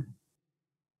sin,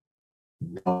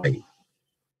 die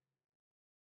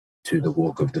to the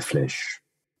walk of the flesh.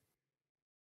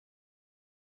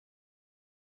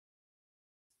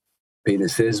 Peter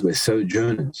says we're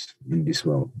sojourners in this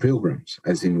world, pilgrims,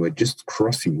 as in we're just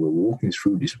crossing, we're walking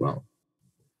through this world.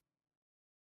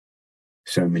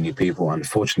 So many people,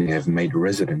 unfortunately, have made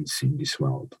residence in this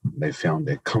world. They found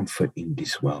their comfort in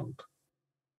this world.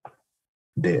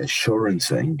 Their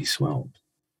assurance are in this world.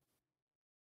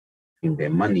 In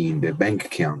their money, in their bank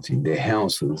accounts, in their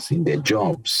houses, in their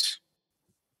jobs.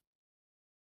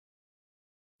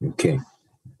 Okay.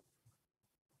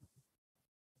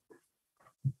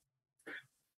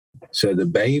 So the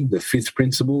babe, the fifth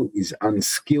principle, is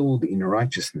unskilled in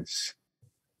righteousness,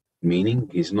 meaning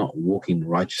he's not walking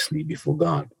righteously before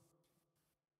God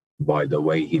by the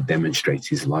way he demonstrates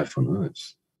his life on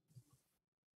earth.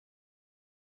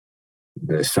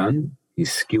 The son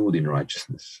is skilled in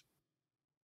righteousness.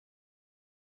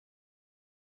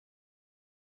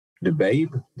 The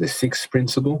babe, the sixth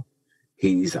principle,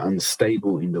 he is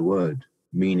unstable in the word,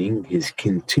 meaning he's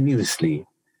continuously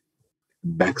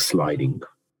backsliding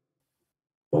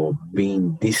or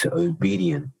being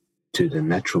disobedient to the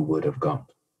natural word of God.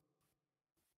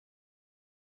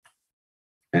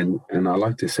 And I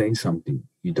like to say something.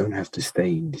 You don't have to stay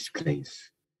in this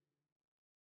place.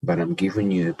 But I'm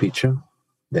giving you a picture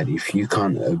that if you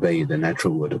can't obey the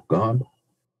natural word of God,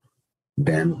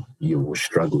 then you will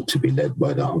struggle to be led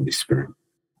by the Holy Spirit.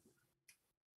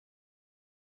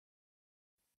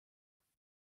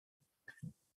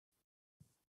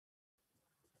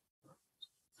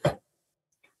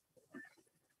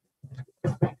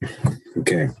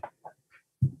 Okay.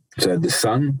 So the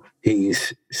Son, he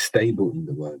is stable in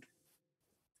the word.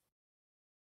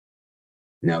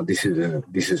 Now, this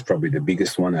is probably the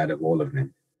biggest one out of all of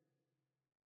them.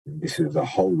 This is the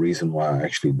whole reason why I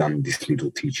actually done this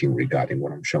little teaching regarding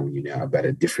what I'm showing you now about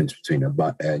a difference between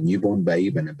a newborn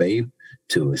babe and a babe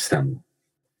to a son.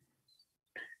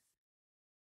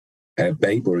 A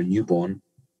babe or a newborn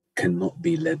cannot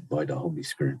be led by the Holy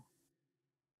Spirit.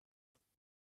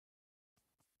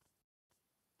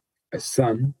 A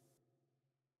son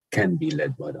can be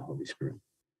led by the Holy Spirit.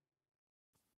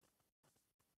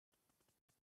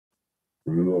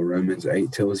 Remember what Romans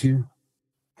 8 tells you?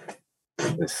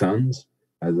 The sons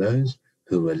are those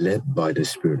who are led by the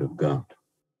Spirit of God.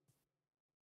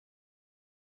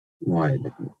 Why?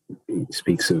 It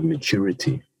speaks of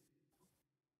maturity.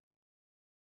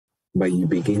 But you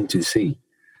begin to see,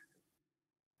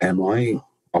 am I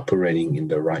operating in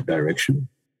the right direction?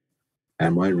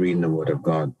 Am I reading the Word of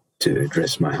God to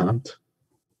address my heart?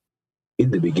 In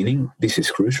the beginning, this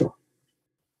is crucial.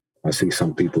 I see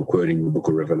some people quoting the book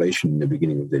of Revelation in the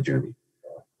beginning of their journey,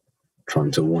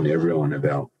 trying to warn everyone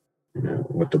about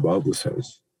what the Bible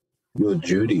says. Your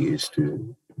duty is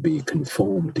to be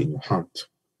conformed in your heart.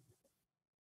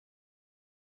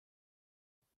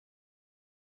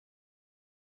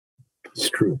 It's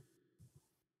true.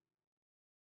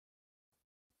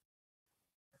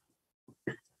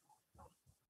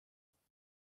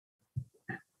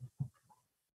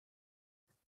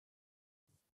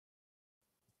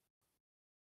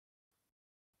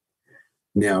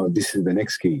 Now, this is the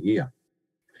next key here.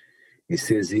 It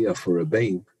says here, for a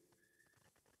babe,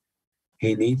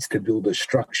 he needs to build a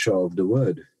structure of the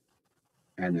word.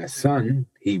 And as son,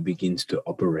 he begins to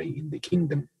operate in the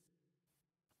kingdom.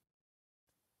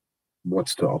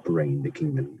 What's to operate in the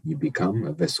kingdom? You become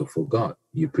a vessel for God.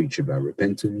 You preach about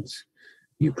repentance.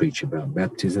 You preach about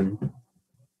baptism.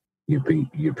 You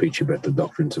preach about the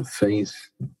doctrines of faith.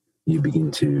 You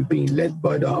begin to be led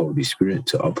by the Holy Spirit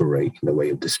to operate in the way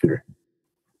of the Spirit.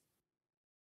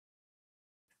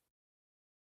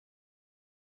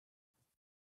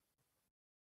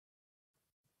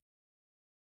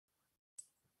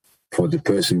 For the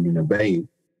person in a babe,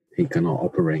 he cannot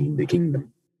operate in the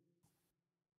kingdom.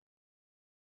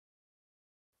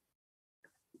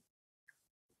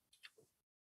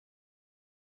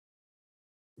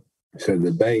 So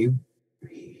the babe,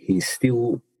 he's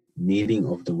still needing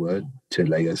of the word to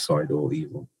lay aside all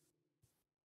evil.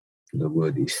 The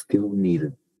word is still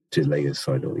needed to lay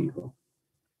aside all evil.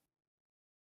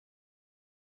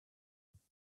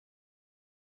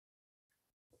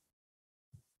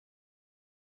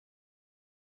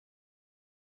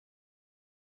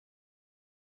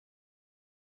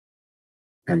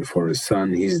 And for a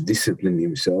son, he's disciplined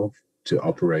himself to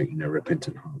operate in a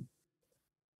repentant heart.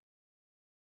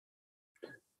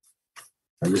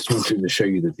 I just wanted to show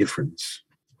you the difference.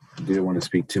 I didn't want to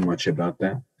speak too much about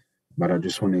that, but I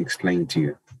just want to explain to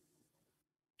you.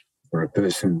 For a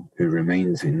person who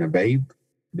remains in a babe,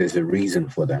 there's a reason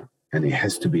for that, and it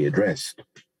has to be addressed.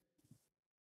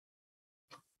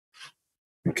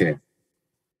 Okay.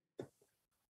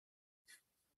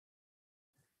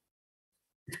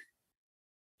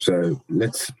 So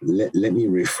let me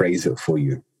rephrase it for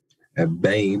you. A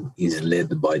babe is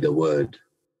led by the word.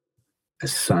 A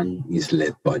son is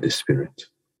led by the Spirit.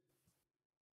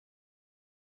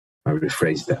 I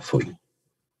rephrase that for you.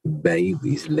 Babe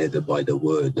is led by the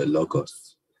word, the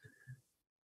Logos.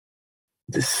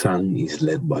 The Son is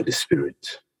led by the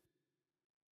Spirit.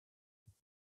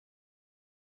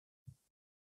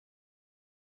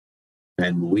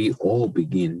 And we all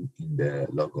begin in the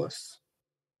Logos,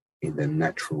 in the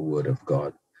natural word of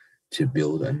God, to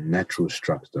build a natural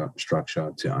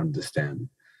structure to understand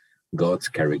God's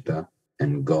character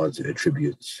and God's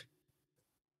attributes,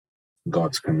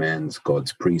 God's commands,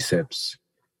 God's precepts.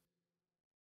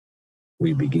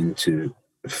 We begin to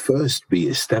first be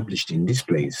established in this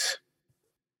place.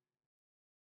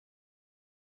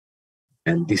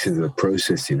 And this is a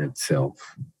process in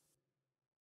itself.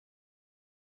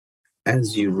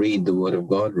 As you read the word of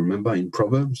God, remember in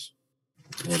Proverbs,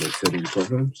 what it said in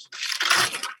Proverbs.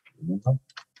 Remember?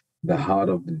 The heart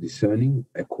of the discerning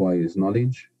acquires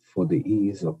knowledge, for the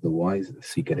ears of the wise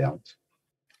seek it out.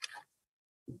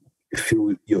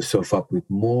 Fill yourself up with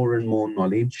more and more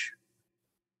knowledge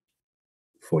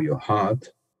for your heart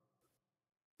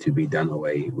to be done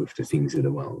away with the things of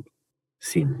the world,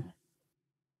 sin,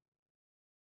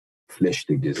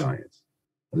 fleshly desires,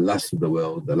 the lust of the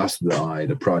world, the lust of the eye,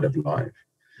 the pride of life,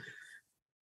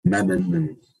 mammon,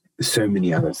 and so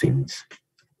many other things.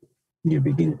 You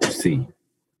begin to see,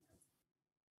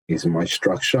 is my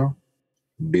structure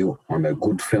built on a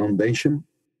good foundation?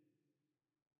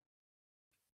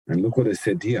 And look what it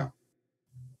said here.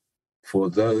 For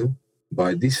though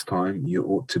by this time you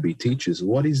ought to be teachers.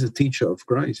 What is a teacher of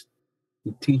Christ?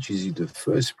 He teaches you the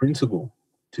first principle,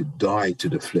 to die to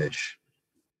the flesh,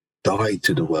 die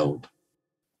to the world.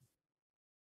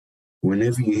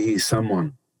 Whenever you hear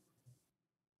someone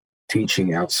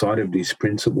teaching outside of these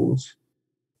principles,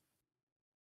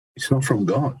 it's not from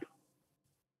God.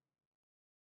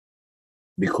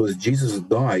 Because Jesus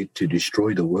died to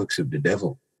destroy the works of the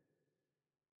devil.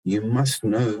 You must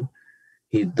know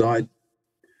he died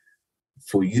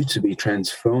for you to be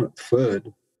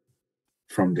transferred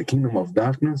from the kingdom of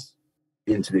darkness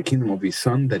into the kingdom of his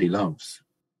Son that he loves.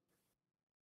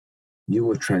 You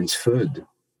were transferred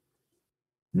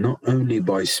not only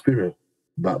by spirit,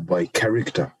 but by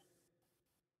character.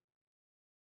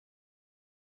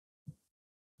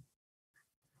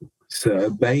 So a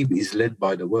babe is led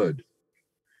by the word.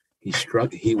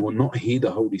 He will not hear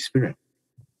the Holy Spirit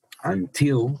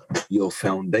until your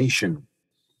foundation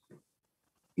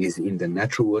is in the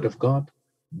natural word of God.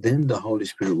 Then the Holy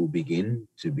Spirit will begin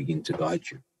to guide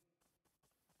you.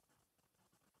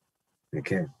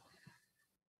 Okay.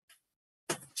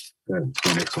 Good.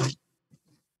 So next one.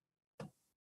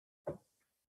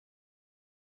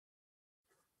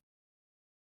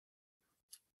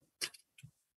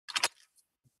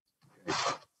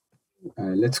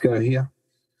 Let's go here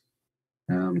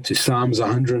to Psalms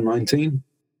 119.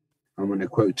 I'm going to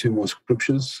quote two more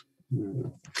scriptures.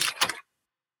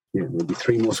 There'll be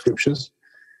three more scriptures,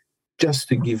 just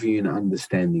to give you an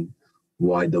understanding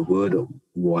why the word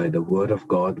of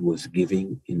God was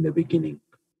giving in the beginning.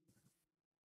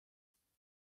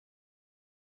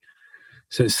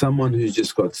 So someone who's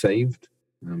just got saved,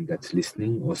 that's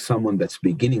listening, or someone that's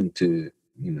beginning to,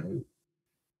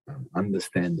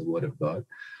 understand the word of God,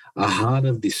 a heart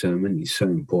of discernment is so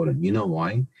important. You know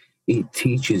why? It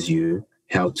teaches you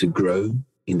how to grow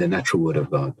in the natural word of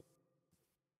God.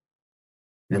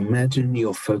 Imagine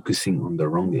you're focusing on the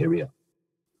wrong area.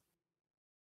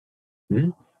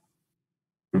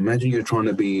 Imagine you're trying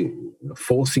to be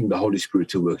forcing the Holy Spirit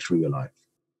to work through your life.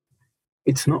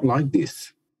 It's not like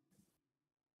this.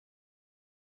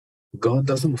 God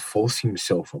doesn't force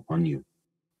himself upon you.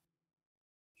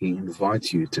 He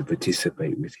invites you to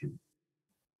participate with him.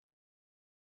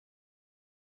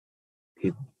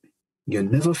 You're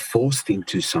never forced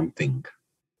into something.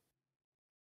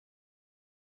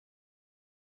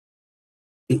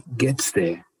 It gets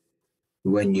there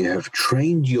when you have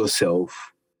trained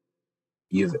yourself,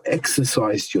 you've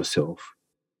exercised yourself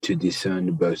to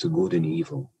discern both good and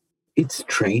evil. It's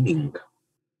training.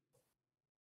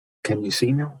 Can you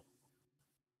see now?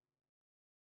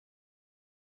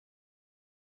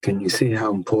 Can you see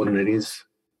how important it is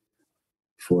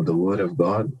for the word of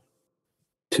God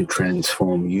to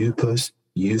transform you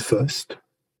first?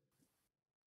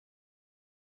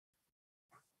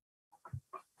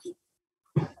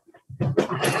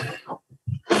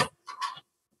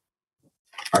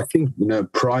 I think,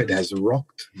 pride has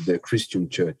rocked the Christian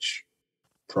church.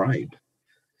 Pride.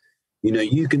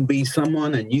 You can be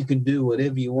someone and you can do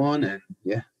whatever you want, and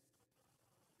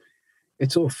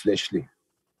it's all fleshly.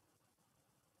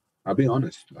 I'll be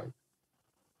honest,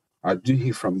 I do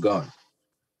hear from God.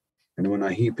 And when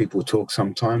I hear people talk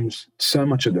sometimes, so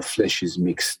much of the flesh is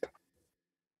mixed.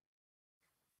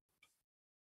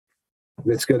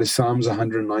 Let's go to Psalms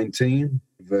 119,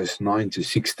 verse 9 to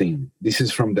 16. This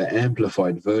is from the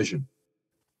Amplified Version.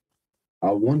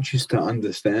 I want you to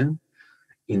understand,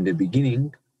 in the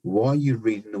beginning, why you're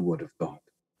reading the Word of God.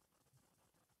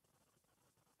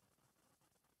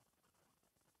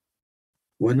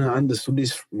 When I understood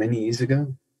this many years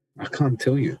ago, I can't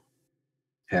tell you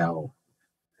how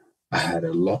I had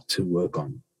a lot to work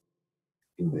on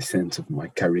in the sense of my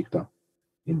character,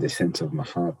 in the sense of my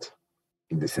heart,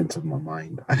 in the sense of my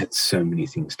mind. I had so many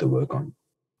things to work on.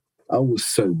 I was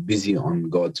so busy on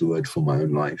God's word for my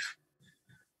own life.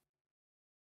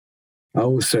 I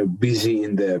was so busy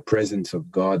in the presence of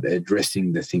God,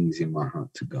 addressing the things in my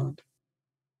heart to God.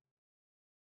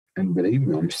 And believe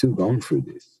me, I'm still going through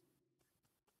this.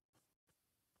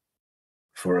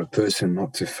 for a person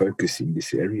not to focus in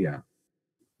this area.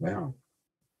 Wow.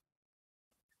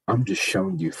 I'm just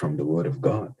showing you from the Word of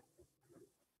God.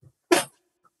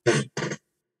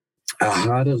 A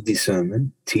heart of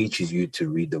discernment teaches you to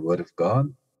read the Word of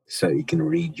God so you can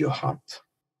read your heart.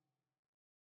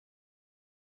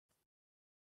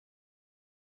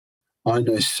 I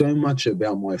know so much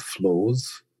about my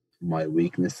flaws, my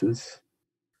weaknesses,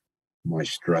 my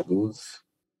struggles,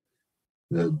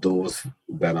 the doors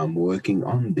that I'm working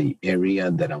on, the area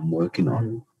that I'm working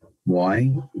on.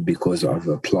 Why? Because I've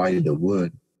applied the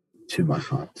Word to my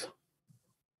heart.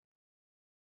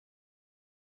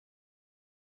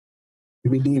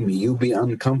 Believe me, you'll be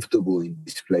uncomfortable in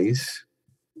this place,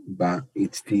 but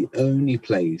it's the only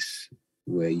place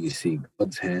where you see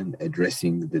God's hand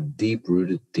addressing the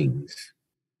deep-rooted things.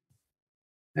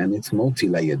 And it's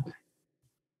multi-layered.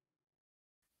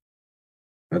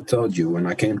 I told you, when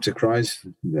I came to Christ,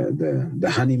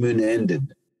 the honeymoon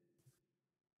ended.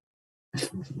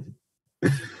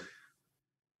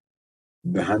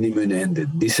 The honeymoon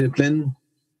ended. Discipline,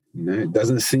 it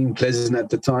doesn't seem pleasant at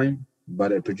the time,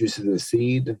 but it produces a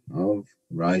seed of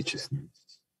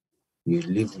righteousness. You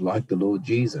live like the Lord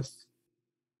Jesus.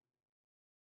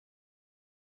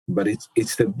 But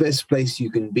it's the best place you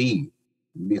can be,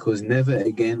 because never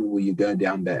again will you go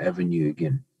down that avenue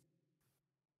again.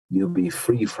 You'll be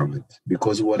free from it,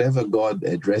 because whatever God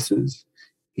addresses,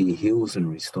 He heals and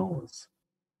restores.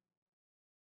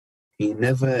 He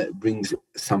never brings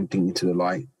something into the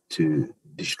light to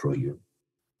destroy you.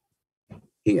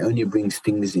 He only brings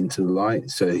things into the light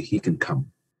so He can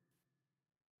come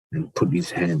and put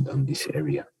His hand on this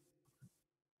area.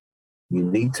 You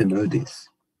need to know this.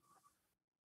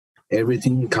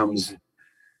 Everything comes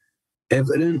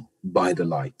evident by the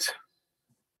light.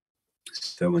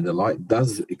 So when the light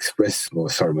does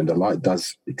when the light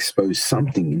does expose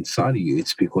something inside of you,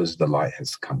 it's because the light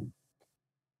has come.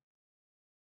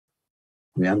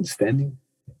 We understanding?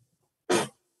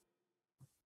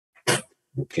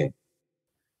 Okay.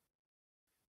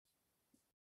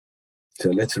 So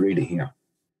let's read it here.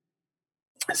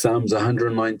 Psalms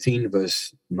 119,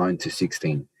 verse 9 to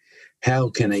 16. How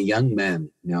can a young man,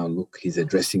 now look, he's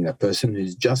addressing a person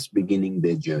who's just beginning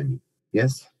their journey.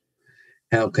 Yes?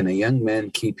 How can a young man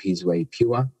keep his way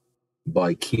pure?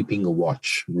 By keeping a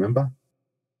watch. Remember?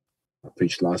 I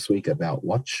preached last week about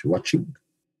watching.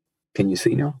 Can you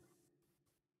see now?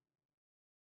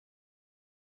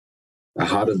 A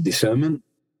heart of discernment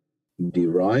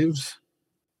derives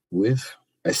with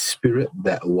a spirit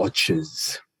that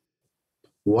watches.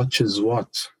 Watches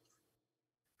what?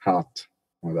 Heart.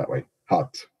 Or that way.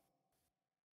 Heart.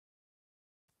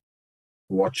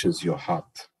 Watches your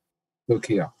heart. Look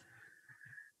here.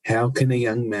 How can a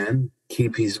young man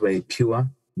keep his way pure?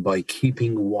 By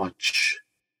keeping watch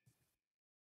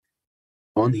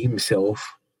on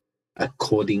himself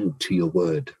according to your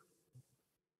word.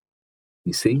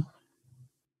 You see?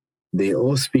 They're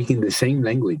all speaking the same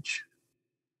language.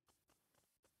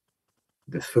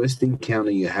 The first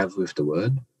encounter you have with the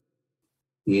word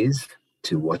is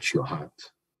to watch your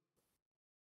heart.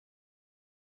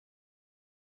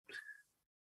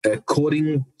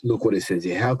 Look what it says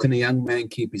here. How can a young man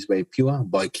keep his way pure?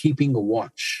 By keeping a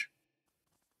watch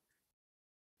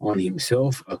on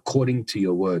himself according to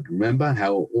your word. Remember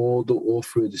how all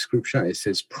through the scripture it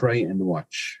says pray and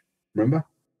watch. Remember?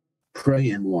 Pray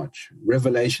and watch.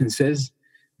 Revelation says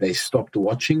they stopped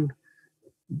watching.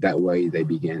 That way they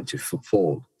began to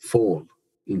fall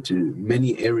into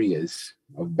many areas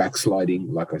of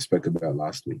backsliding, like I spoke about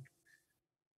last week.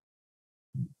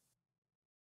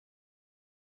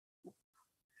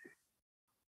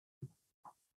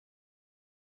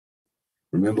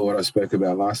 Remember what I spoke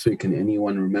about last week? Can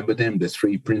anyone remember them? The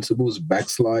three principles: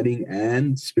 backsliding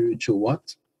and spiritual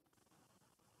what?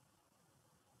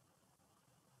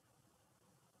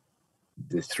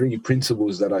 The three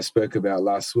principles that I spoke about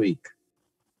last week.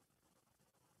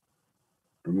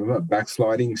 Remember,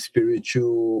 backsliding,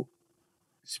 spiritual.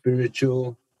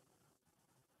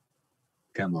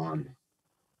 Come on.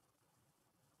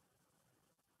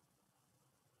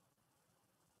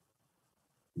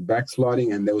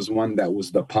 Backsliding, and there was one that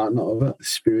was the partner of it,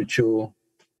 spiritual.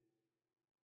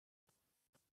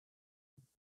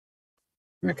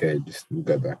 Okay, just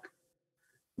go back.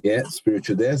 Yeah,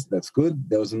 spiritual death, that's good.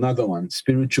 There was another one,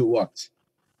 spiritual what?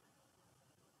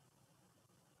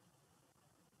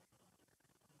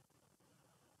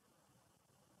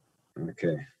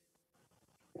 Okay.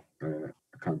 I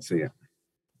can't see it.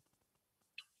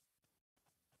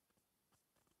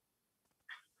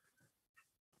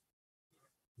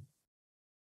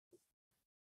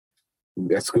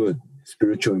 That's good.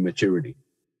 Spiritual immaturity.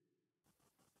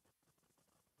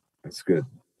 That's good.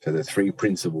 So the three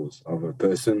principles of a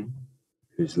person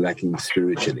who's lacking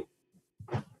spiritually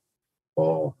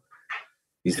or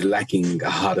is lacking a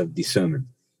heart of discernment.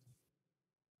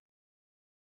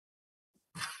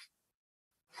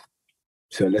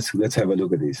 So let's have a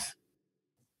look at this.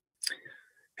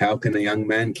 How can a young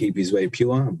man keep his way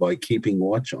pure? By keeping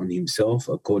watch on himself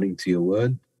according to your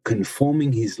word,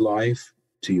 conforming his life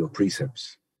to your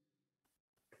precepts.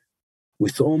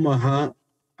 With all my heart,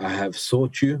 I have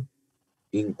sought you,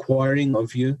 inquiring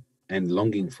of you and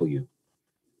longing for you.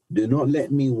 Do not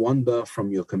let me wander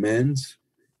from your commands,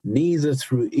 neither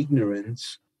through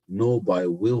ignorance nor by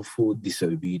willful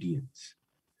disobedience.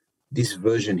 This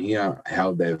version here,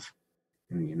 how they've,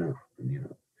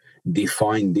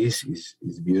 defined this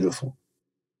is beautiful.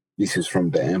 This is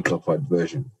from the Amplified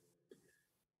version.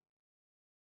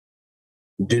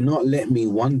 Do not let me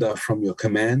wander from your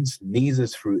commands, neither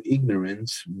through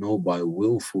ignorance nor by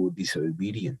willful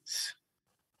disobedience.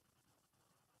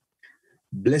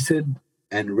 Blessed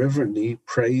and reverently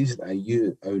praised are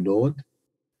you, O Lord.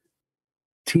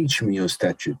 Teach me your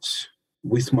statutes.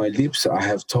 With my lips I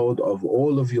have told of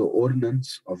all of your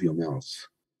ordinance of your mouth.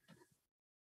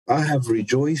 I have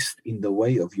rejoiced in the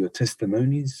way of your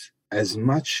testimonies as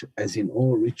much as in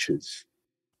all riches.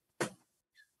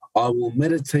 I will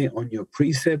meditate on your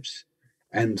precepts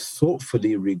and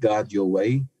thoughtfully regard your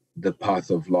way, the path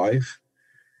of life,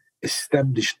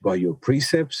 established by your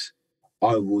precepts.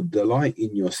 I will delight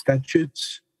in your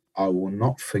statutes. I will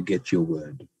not forget your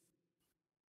word.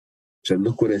 So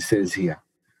look what it says here.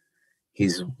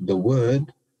 The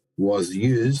word was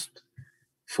used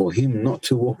for him not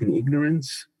to walk in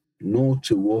ignorance, nor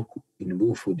to walk in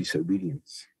willful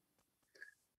disobedience,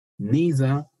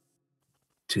 neither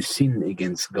to sin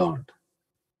against God.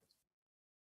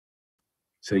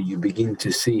 So you begin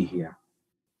to see here,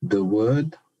 the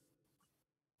word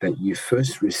that you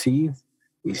first receive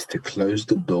is to close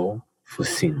the door for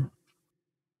sin,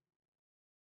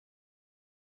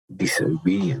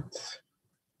 disobedience,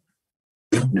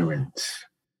 ignorance,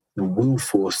 the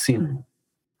willful sin.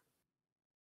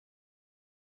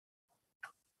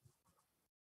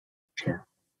 Okay.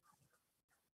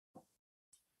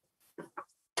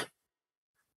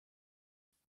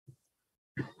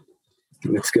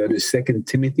 Let's go to 2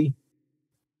 Timothy.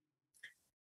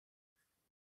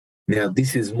 Now,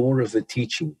 this is more of a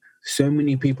teaching. So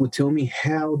many people tell me,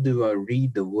 how do I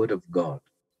read the Word of God?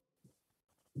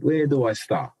 Where do I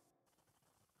start?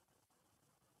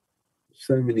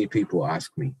 So many people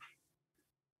ask me.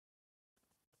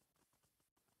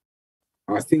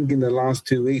 I think in the last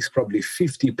 2 weeks, probably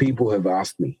 50 people have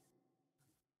asked me,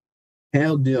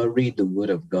 how do I read the Word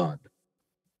of God?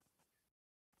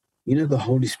 You know, the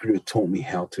Holy Spirit taught me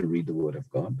how to read the Word of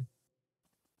God.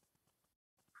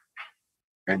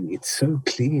 And it's so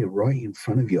clear right in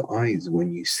front of your eyes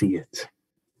when you see it.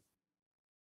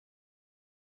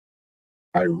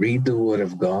 I read the Word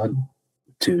of God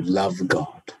to love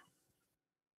God,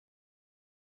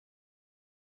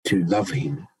 to love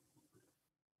Him,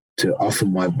 to offer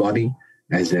my body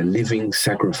as a living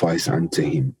sacrifice unto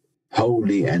Him,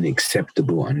 holy and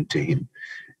acceptable unto Him.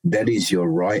 That is your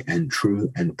right and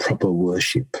true and proper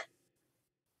worship.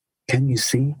 Can you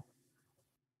see?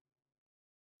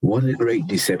 What a great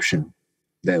deception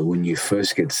that when you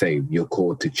first get saved, you're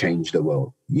called to change the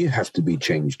world. You have to be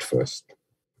changed first.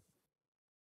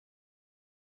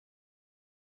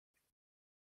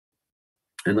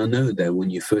 And I know that when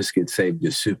you first get saved,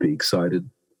 you're super excited.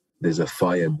 There's a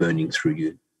fire burning through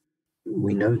you.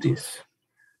 We know this.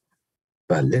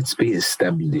 But let's be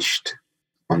established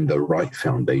on the right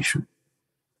foundation.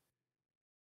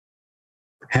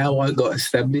 How I got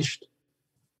established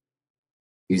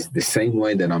is the same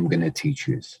way that I'm going to teach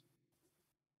you.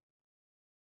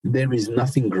 There is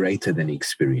nothing greater than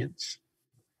experience.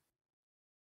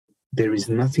 There is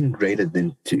nothing greater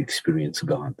than to experience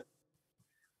God.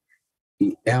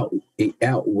 It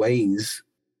outweighs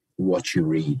what you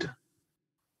read.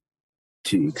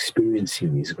 To experience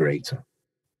Him is greater.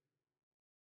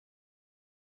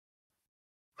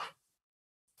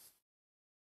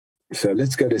 So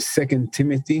let's go to 2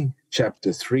 Timothy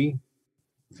chapter 3,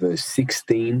 verse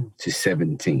 16 to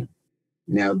 17.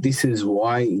 Now, this is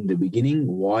why in the beginning,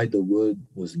 why the word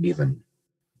was given.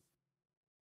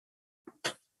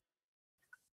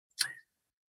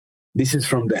 This is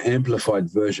from the Amplified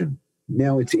version.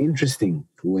 Now, it's interesting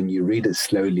when you read it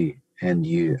slowly and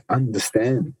you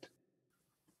understand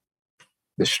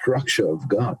the structure of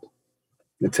God.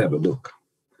 Let's have a look.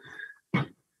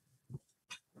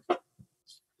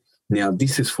 Now,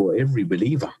 this is for every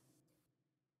believer.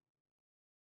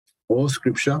 All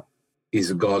scripture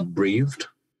is God-breathed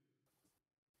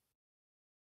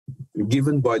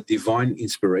given by divine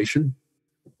inspiration,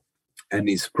 and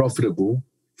is profitable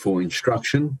for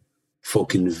instruction, for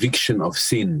conviction of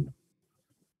sin.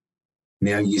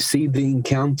 Now you see the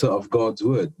encounter of God's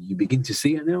word. You begin to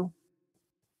see it now?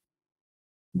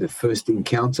 The first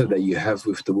encounter that you have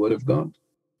with the word of God,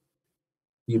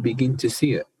 you begin to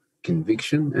see it.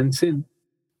 Conviction and sin.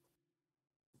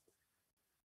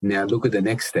 Now look at the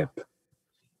next step.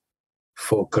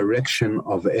 For correction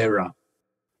of error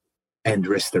and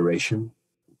restoration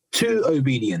to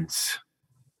obedience.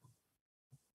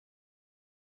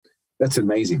 That's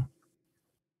amazing.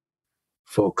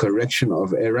 For correction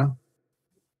of error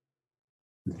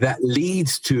that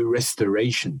leads to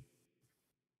restoration.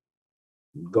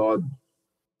 God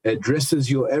addresses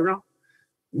your error,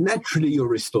 naturally you're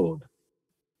restored.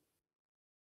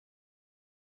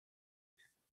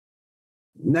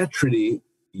 Naturally,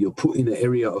 you're put in an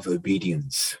area of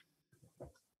obedience.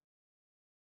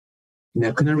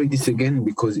 Now, can I read this again?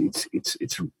 Because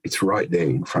it's right there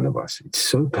in front of us. It's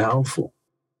so powerful.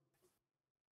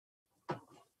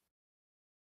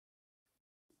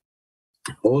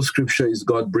 All scripture is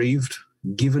God-breathed,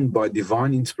 given by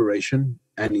divine inspiration,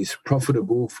 and is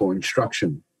profitable for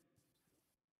instruction,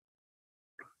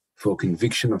 for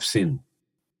conviction of sin.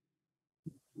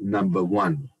 Number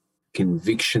one,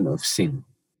 conviction of sin.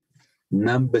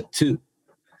 Number two,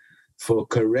 for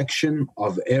correction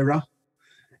of error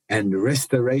and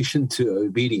restoration to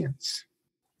obedience.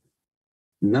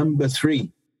 Number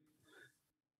three,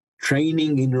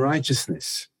 training in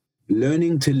righteousness,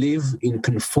 learning to live in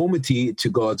conformity to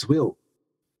God's will,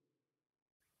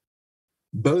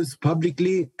 both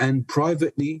publicly and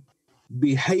privately,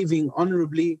 behaving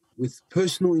honorably with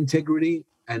personal integrity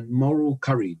and moral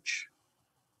courage.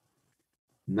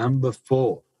 Number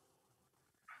four,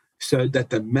 so that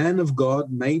the man of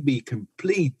God may be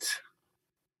complete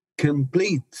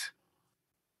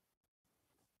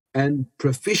and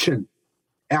proficient,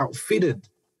 outfitted,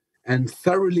 and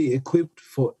thoroughly equipped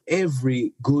for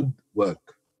every good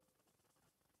work.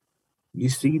 You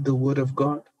see the word of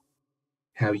God?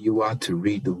 How you are to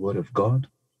read the word of God?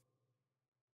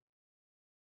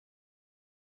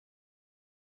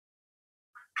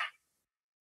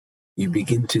 You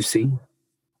begin to see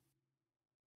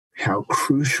how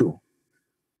crucial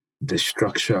the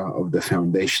structure of the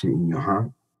foundation in your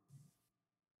heart.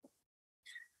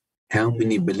 How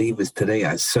many believers today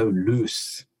are so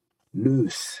loose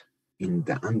in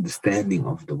the understanding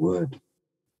of the word.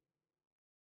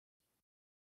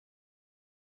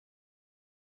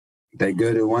 They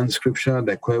go to one scripture,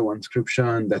 they quote one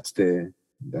scripture, and that's their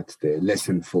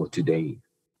lesson for today.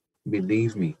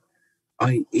 Believe me,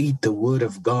 I eat the word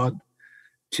of God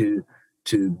to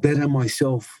better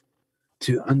myself,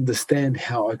 to understand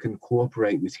how I can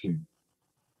cooperate with him.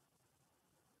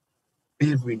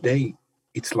 Every day,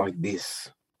 it's like this.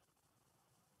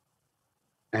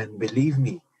 And believe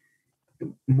me,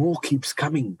 more keeps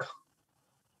coming.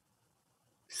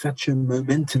 Such a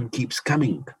momentum keeps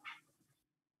coming.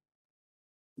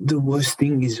 The worst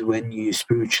thing is when you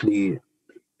spiritually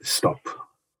stop.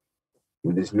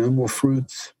 When there's no more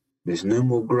fruits, there's no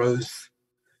more growth,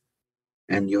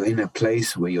 and you're in a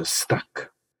place where you're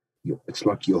stuck. It's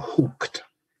like you're hooked.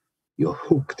 You're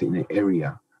hooked in an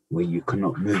area where you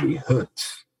cannot move. It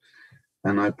hurts.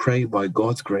 And I pray by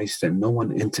God's grace that no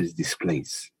one enters this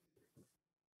place.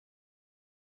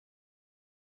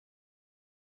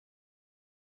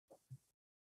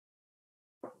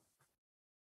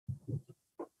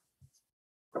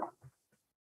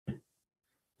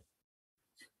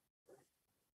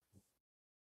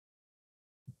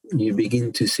 You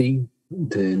begin to see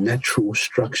the natural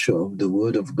structure of the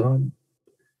Word of God.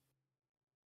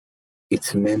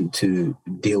 It's meant to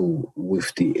deal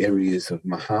with the areas of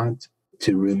my heart,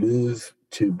 to remove,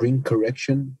 to bring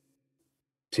correction,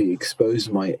 to expose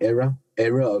my error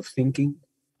of thinking,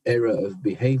 error of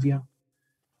behavior,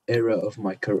 error of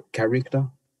my character,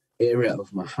 error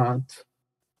of my heart,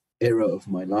 error of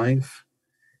my life.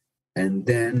 And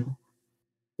then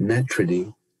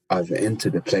naturally, I've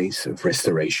entered a place of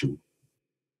restoration.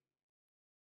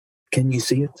 Can you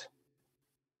see it?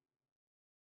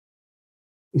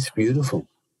 It's beautiful.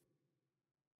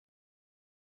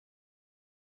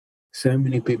 So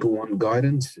many people want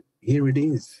guidance. Here it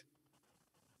is.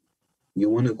 You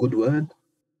want a good word?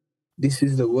 This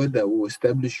is the word that will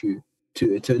establish you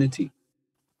to eternity.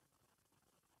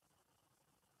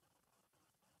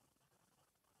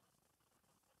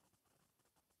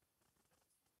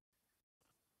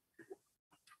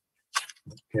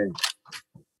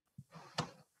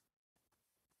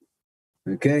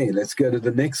 Okay, let's go to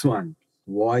the next one.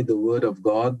 Why the word of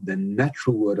God, the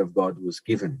natural word of God, was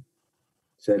given.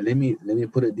 So let me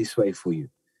put it this way for you.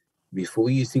 Before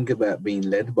you think about being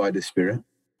led by the Spirit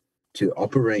to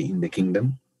operate in the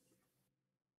kingdom,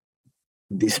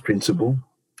 this principle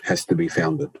has to be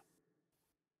founded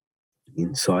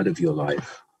inside of your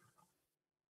life.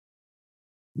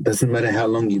 Doesn't matter how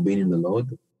long you've been in the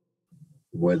Lord,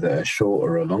 whether a short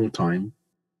or a long time,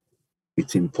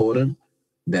 it's important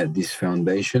that this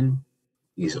foundation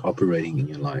is operating in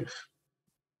your life.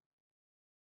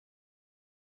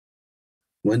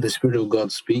 When the Spirit of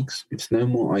God speaks, it's no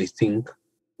more I think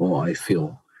or I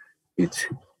feel. It's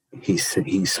He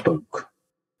spoke.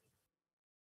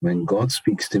 When God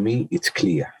speaks to me, it's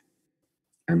clear.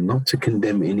 I'm not to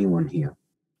condemn anyone here.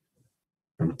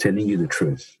 I'm telling you the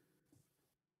truth.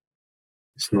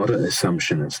 It's not an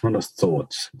assumption. It's not a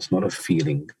thought. It's not a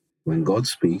feeling. When God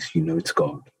speaks, you know it's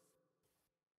God.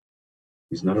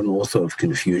 He's not an author of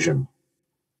confusion.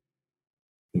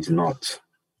 He's not.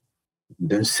 You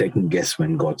don't second guess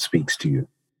when God speaks to you.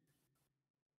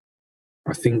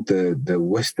 I think the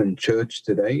Western church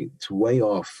today, it's way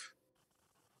off.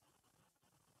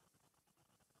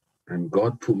 And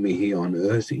God put me here on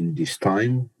earth in this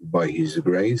time by His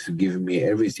grace, giving me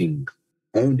everything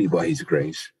only by His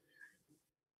grace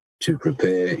to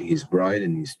prepare His bride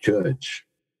and His church.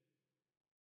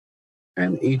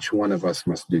 And each one of us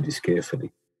must do this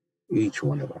carefully. Each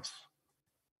one of us.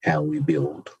 How we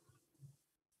build.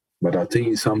 But I'll tell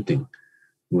you something.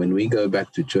 When we go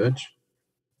back to church,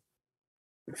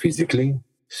 physically,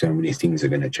 so many things are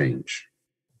going to change.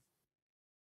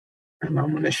 And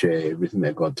I'm going to share everything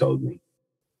that God told me.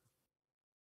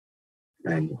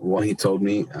 And what He told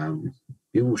me,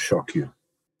 it will shock you.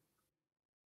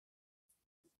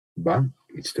 But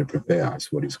it's to prepare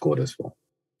us what He's called us for.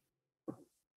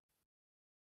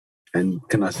 And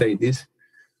can I say this?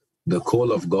 The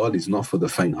call of God is not for the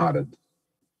faint-hearted.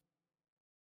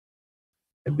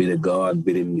 A bit of God,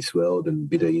 bit in this world, and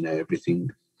bit of,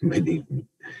 everything. Believe me,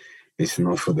 it's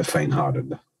not for the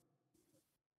faint-hearted.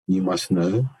 You must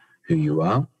know who you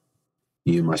are.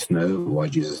 You must know why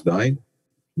Jesus died.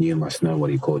 You must know what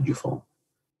He called you for.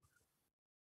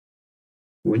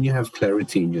 When you have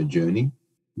clarity in your journey,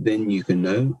 then you can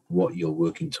know what you're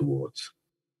working towards.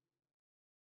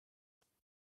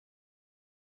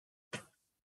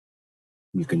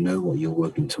 You can know what you're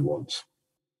working towards.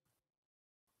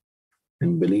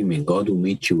 And believe me, God will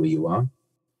meet you where you are.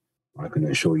 I can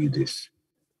assure you this.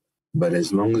 But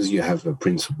as long as you have a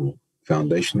principle,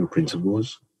 foundational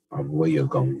principles of where you're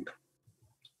going.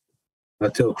 I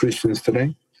tell Christians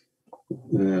today,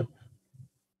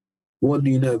 what do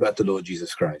you know about the Lord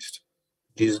Jesus Christ?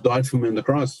 Jesus died for me on the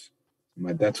cross.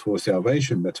 That's for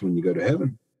salvation. That's when you go to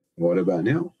heaven. What about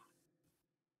now?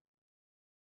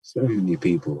 So many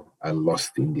people are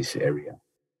lost in this area.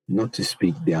 Not to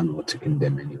speak down or to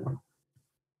condemn anyone,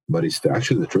 but it's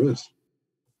actually the truth.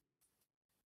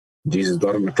 Jesus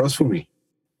died on the cross for me.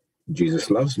 Jesus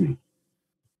loves me.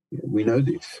 We know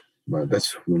this, but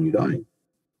that's when you die.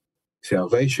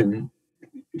 Salvation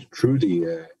truly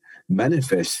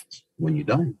manifests when you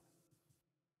die.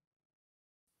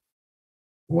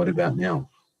 What about now?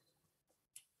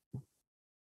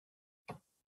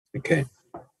 Okay.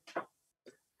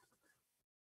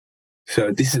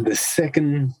 So this is the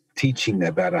second teaching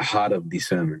about a heart of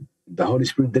discernment. The Holy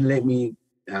Spirit didn't let me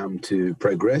to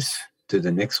progress to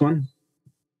the next one,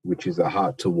 which is a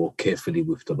heart to walk carefully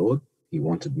with the Lord. He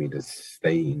wanted me to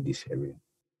stay in this area.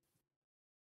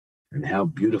 And how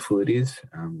beautiful it is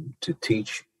to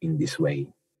teach in this way.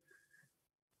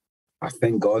 I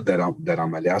thank God that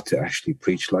I'm allowed to actually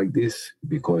preach like this,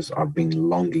 because I've been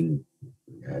longing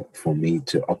for me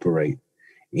to operate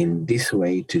in this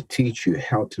way to teach you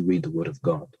how to read the Word of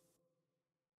God.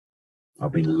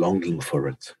 I've been longing for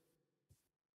it.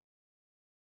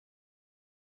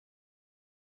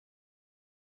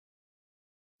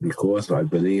 Because I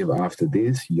believe after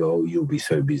this, you'll be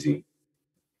so busy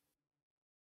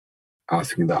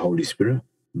asking the Holy Spirit,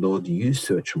 Lord, you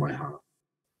search my heart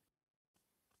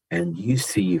and you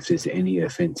see if there's any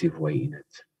offensive way in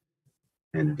it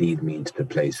and lead me into the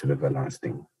place of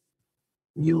everlasting.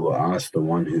 You will ask the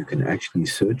one who can actually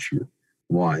search you.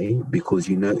 Why? Because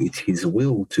you know it's His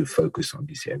will to focus on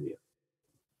this area.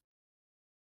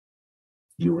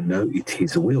 You will know it's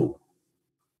His will.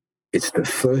 It's the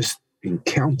first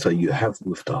encounter you have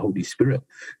with the Holy Spirit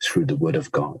through the Word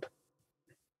of God.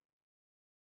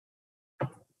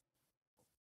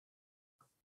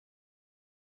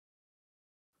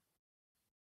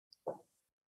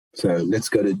 So let's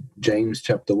go to James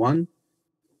chapter 1,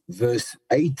 verse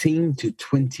 18 to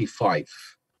 25.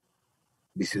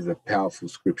 This is a powerful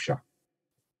scripture.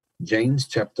 James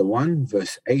chapter 1,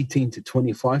 verse 18 to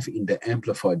 25 in the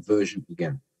Amplified Version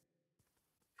again.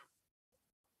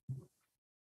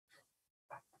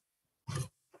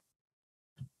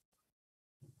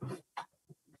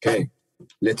 Okay,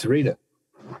 let's read it.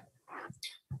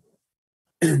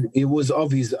 It was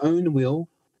of his own will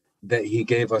that he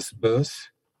gave us birth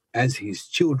as his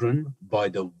children by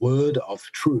the word of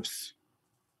truth.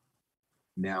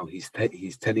 Now he's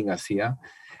telling us here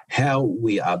how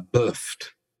we are birthed.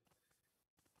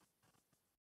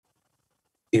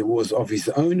 It was of his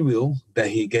own will that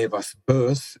he gave us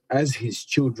birth as his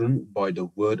children by the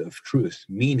word of truth,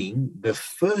 meaning the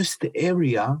first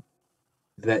area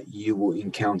that you will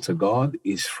encounter God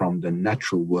is from the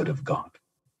natural word of God.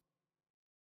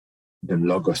 The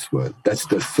Logos word. That's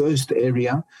the first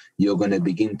area you're going to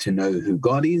begin to know who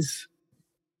God is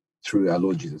through our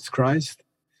Lord Jesus Christ.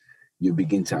 You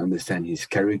begin to understand his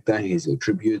character, his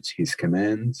attributes, his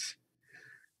commands,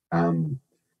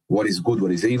 what is good,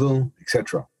 what is evil,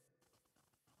 etc.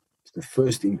 It's the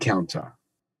first encounter.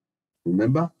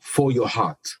 Remember? For your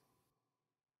heart.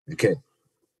 Okay,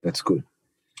 that's good.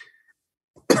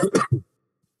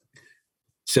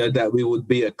 So that we would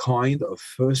be a kind of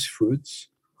first fruits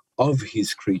of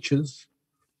his creatures,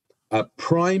 a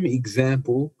prime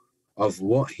example of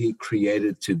what he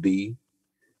created to be,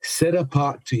 set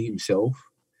apart to himself,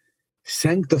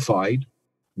 sanctified,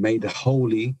 made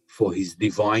holy for his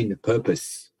divine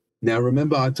purpose. Now,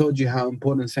 remember, I told you how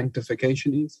important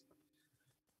sanctification is?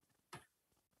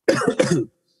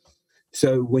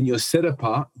 So when you're set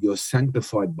apart, you're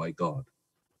sanctified by God.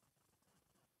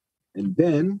 And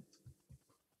then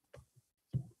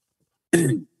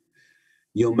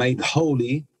you're made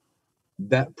holy.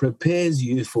 That prepares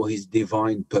you for his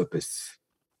divine purpose.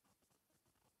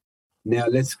 Now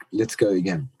let's go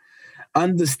again.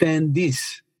 Understand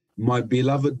this, my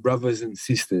beloved brothers and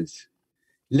sisters.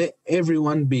 Let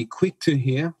everyone be quick to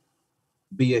hear,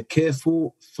 be a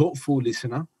careful, thoughtful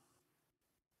listener.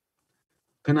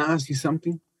 Can I ask you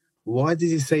something? Why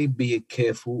does he say be a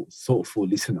careful, thoughtful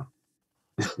listener?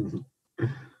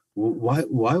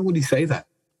 Why would he say that?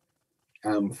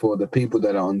 For the people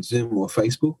that are on Zoom or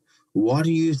Facebook, why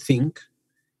do you think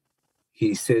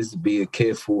he says be a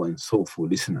careful and thoughtful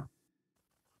listener?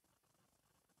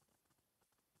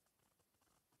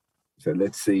 So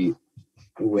let's see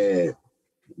where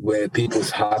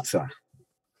people's hearts are.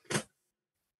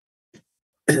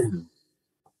 To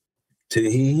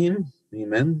hear him,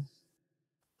 amen.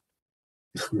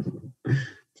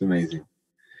 It's amazing.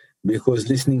 Because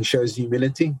listening shows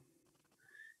humility.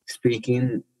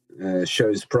 Speaking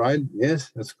shows pride.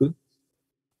 Yes, that's good.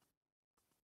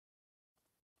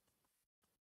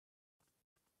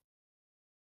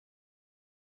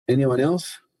 Anyone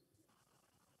else?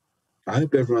 I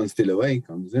hope everyone's still awake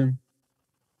on Zoom.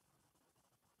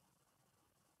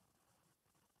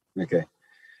 Okay.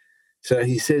 So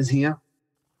he says here,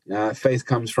 faith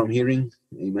comes from hearing.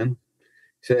 Amen.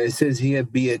 So it says here,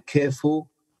 be a careful,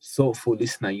 thoughtful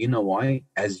listener. You know why?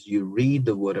 As you read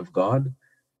the word of God,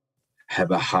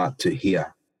 have a heart to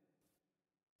hear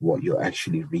what you're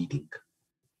actually reading.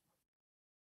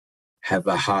 Have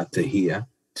a heart to hear,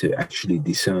 to actually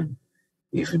discern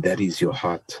if that is your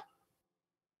heart.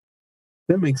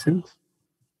 That makes sense.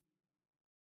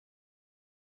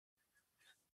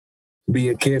 Be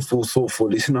a careful, thoughtful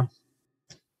listener,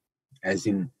 as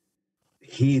in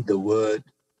hear the word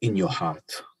in your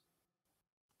heart.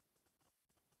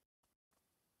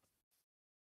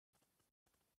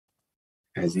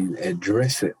 As in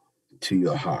address it to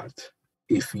your heart.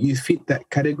 If you fit that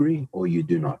category or you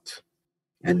do not.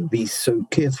 And be so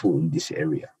careful in this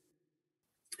area.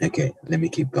 Okay, let me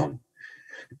keep going.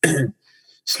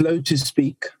 Slow to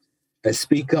speak, a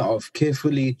speaker of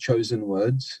carefully chosen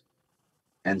words,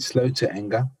 and slow to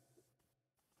anger,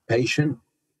 patient,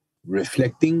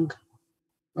 reflective,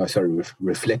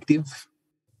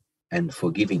 and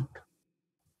forgiving.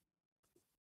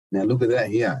 Now look at that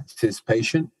here. It says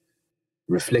patient,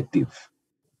 reflective.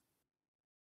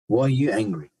 Why are you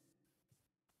angry?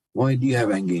 Why do you have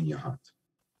anger in your heart?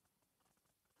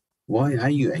 Why are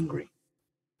you angry?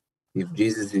 If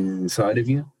Jesus is inside of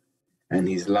you and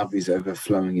his love is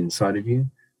overflowing inside of you,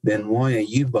 then why are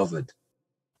you bothered?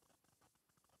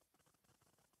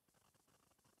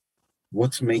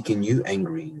 What's making you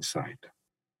angry inside?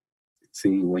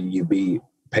 See, when you be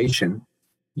patient,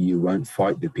 you won't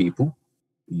fight the people.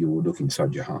 You will look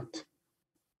inside your heart.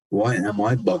 Why am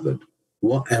I bothered?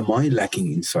 What am I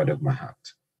lacking inside of my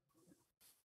heart?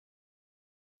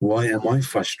 Why am I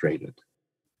frustrated?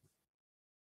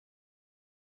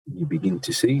 You begin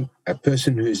to see a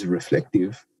person who is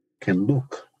reflective can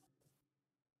look.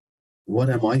 What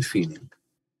am I feeling?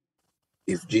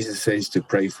 If Jesus says to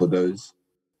pray for those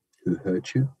who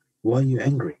hurt you, why are you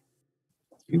angry?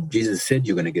 If Jesus said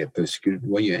you're going to get persecuted,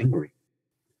 why are you angry?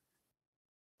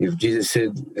 If Jesus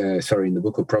said, in the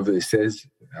book of Proverbs says,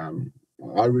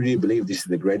 I really believe this is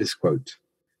the greatest quote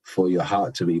for your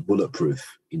heart to be bulletproof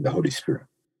in the Holy Spirit.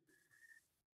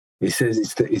 It says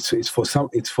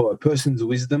it's for a person's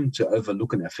wisdom to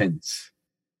overlook an offense.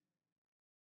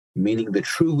 Meaning the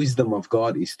true wisdom of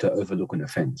God is to overlook an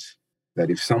offense. That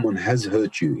if someone has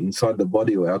hurt you inside the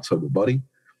body or outside the body,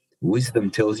 wisdom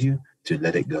tells you to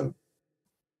let it go.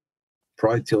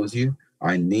 Pride tells you,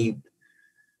 I need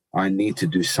to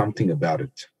do something about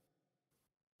it.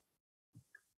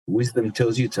 Wisdom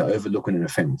tells you to overlook an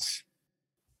offense,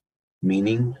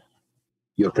 meaning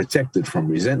you're protected from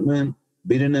resentment,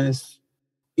 bitterness,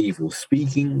 evil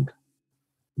speaking,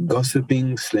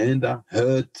 gossiping, slander,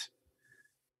 hurt.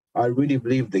 I really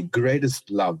believe the greatest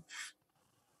love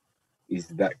is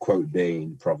that quote there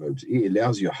in Proverbs. It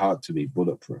allows your heart to be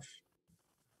bulletproof.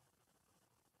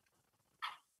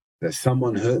 That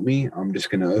someone hurt me, I'm just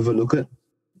going to overlook it.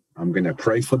 I'm going to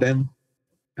pray for them,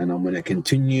 and I'm going to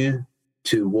continue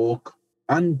to walk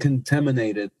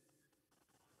uncontaminated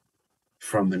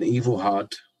from an evil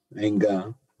heart,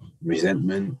 anger,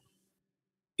 resentment,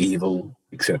 evil,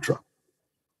 etc.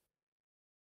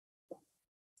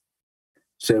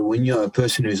 So when you're a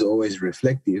person who's always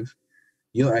reflective,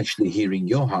 you're actually hearing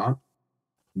your heart,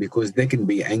 because there can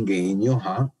be anger in your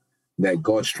heart that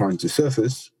God's trying to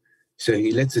surface. So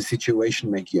he lets a situation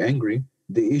make you angry.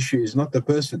 The issue is not the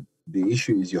person. The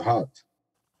issue is your heart.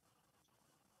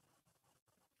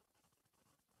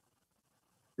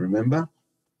 Remember?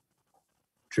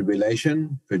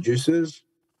 Tribulation produces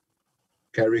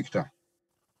character.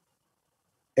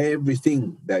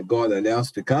 Everything that God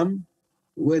allows to come,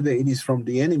 whether it is from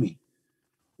the enemy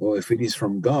or if it is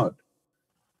from God,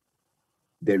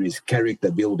 there is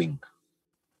character building.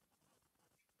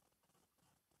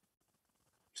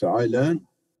 So I learned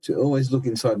to always look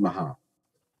inside my heart.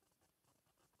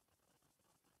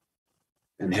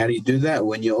 And how do you do that?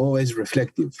 When you're always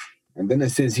reflective. And then it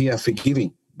says here,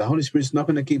 forgiving. The Holy Spirit's not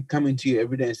going to keep coming to you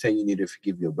every day and saying you need to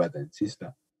forgive your brother and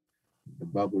sister. The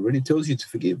Bible really tells you to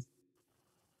forgive.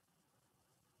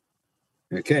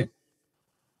 Okay.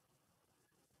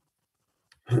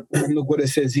 Look what it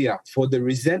says here. For the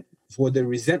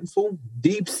resentful,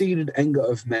 deep-seated anger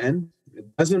of man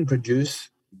doesn't produce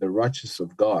the righteousness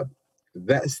of God,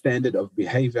 that standard of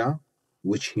behavior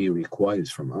which he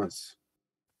requires from us.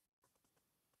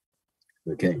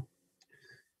 Okay.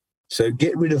 So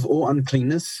get rid of all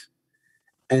uncleanness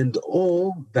and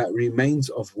all that remains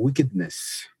of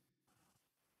wickedness,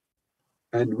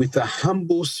 and with a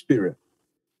humble spirit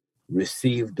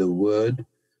receive the word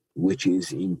which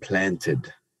is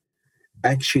implanted,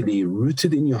 actually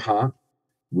rooted in your heart,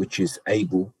 which is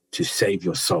able to save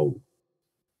your soul.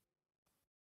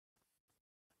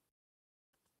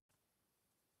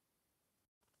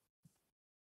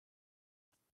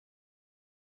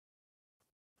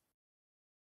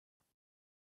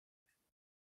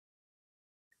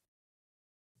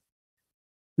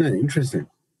 No, interesting.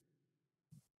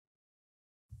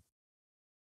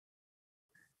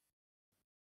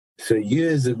 So you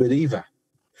as a believer,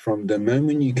 from the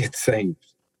moment you get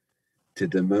saved to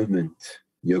the moment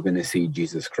you're going to see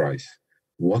Jesus Christ,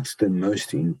 what's the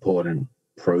most important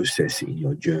process in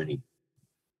your journey?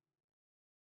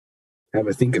 Have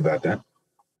a think about that.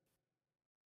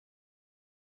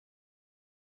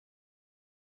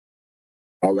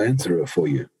 I'll answer it for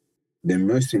you. The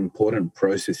most important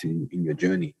process in your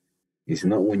journey is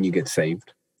not when you get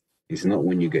saved. It's not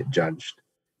when you get judged.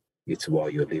 It's while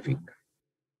you're living.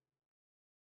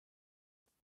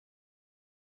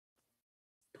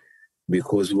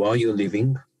 Because while you're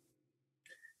living,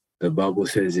 the Bible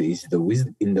says it is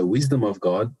in the wisdom of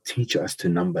God, teach us to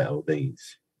number our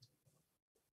days.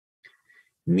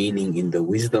 Meaning in the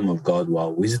wisdom of God,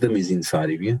 while wisdom is inside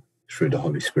of you through the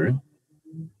Holy Spirit,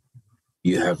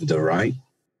 you have the right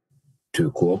to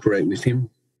cooperate with him,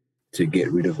 to get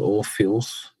rid of all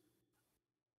filth,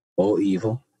 all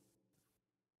evil,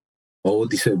 all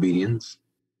disobedience,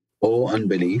 all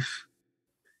unbelief,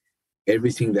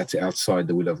 everything that's outside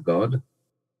the will of God,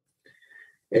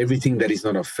 everything that is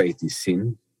not of faith is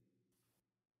sin.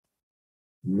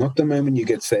 Not the moment you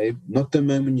get saved, not the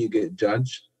moment you get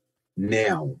judged.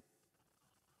 Now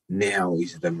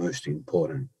is the most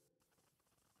important.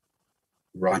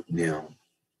 Right now.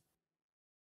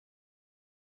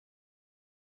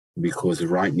 Because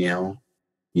right now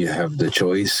you have the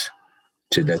choice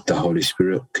to let the Holy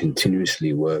Spirit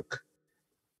continuously work,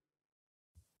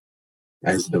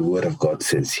 as the Word of God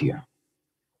says here.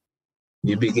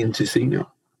 You begin to see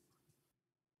now.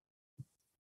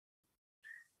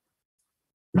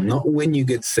 Not when you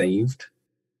get saved,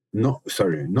 not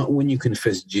when you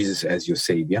confess Jesus as your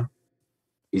Savior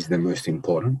is the most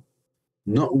important.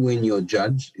 Not when you're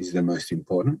judged is the most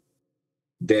important.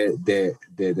 They're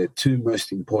the two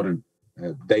most important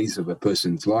days of a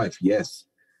person's life, yes.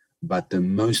 But the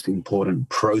most important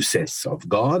process of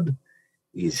God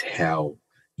is how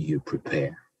you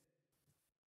prepare.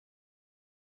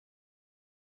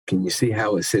 Can you see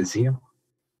how it says here?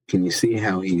 Can you see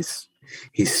how he's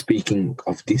speaking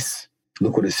of this?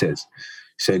 Look what it says.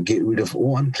 So get rid of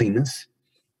all uncleanness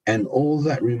and all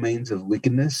that remains of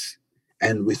wickedness,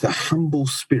 and with a humble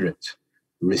spirit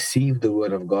receive the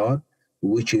word of God,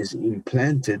 which is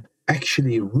implanted,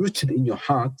 actually rooted in your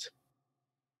heart,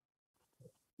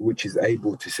 which is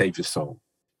able to save your soul.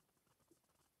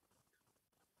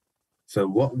 So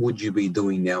what would you be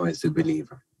doing now as a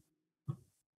believer?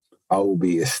 I will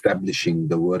be establishing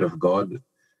the word of God,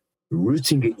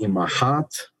 rooting it in my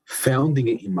heart, founding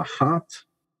it in my heart,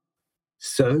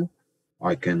 so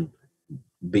I can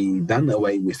be done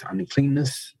away with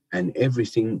uncleanness and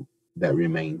everything that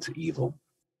remains evil.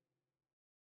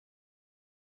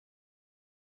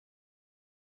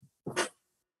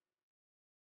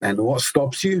 And what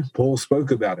stops you? Paul spoke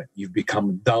about it. You've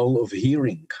become dull of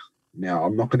hearing. Now,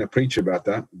 I'm not going to preach about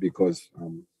that because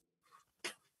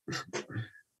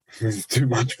it's too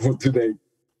much for today.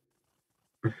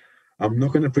 I'm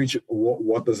not going to preach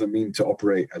what does it mean to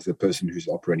operate as a person who's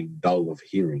operating dull of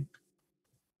hearing.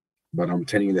 But I'm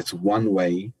telling you, that's one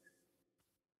way.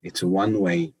 It's one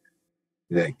way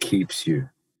that keeps you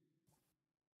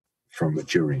from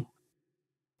maturing.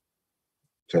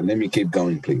 So let me keep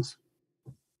going, please.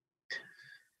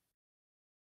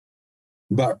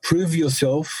 But prove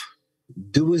yourself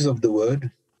doers of the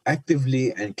word,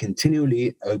 actively and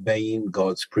continually obeying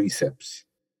God's precepts.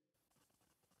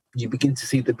 You begin to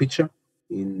see the picture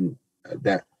in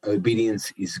that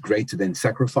obedience is greater than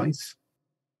sacrifice.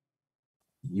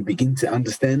 You begin to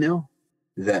understand now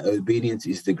that obedience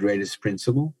is the greatest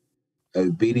principle.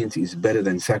 Obedience is better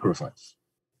than sacrifice.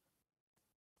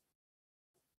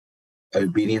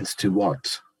 Obedience to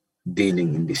what?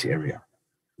 Dealing in this area.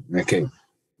 Okay.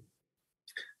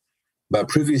 But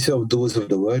prove yourself doers of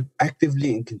the word,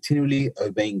 actively and continually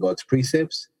obeying God's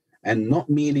precepts, and not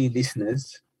merely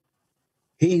listeners.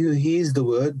 He who hears the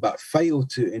word but fail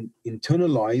to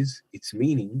internalize its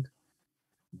meaning,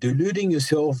 deluding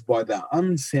yourself by the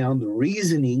unsound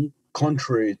reasoning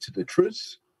contrary to the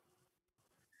truth.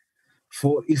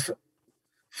 For if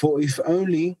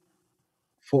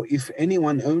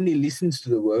anyone only listens to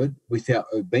the word without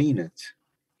obeying it,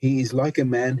 he is like a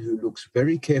man who looks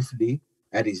very carefully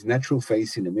at his natural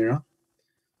face in a mirror.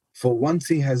 For once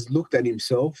he has looked at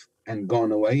himself and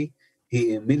gone away,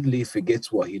 he immediately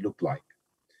forgets what he looked like.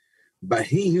 But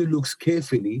he who looks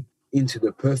carefully into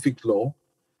the perfect law,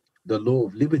 the law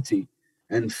of liberty,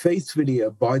 and faithfully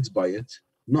abides by it,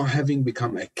 not having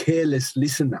become a careless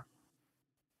listener,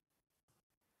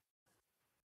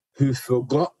 who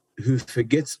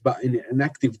forgets but an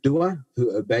active doer,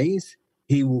 who obeys,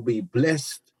 he will be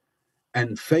blessed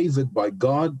and favored by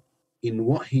God in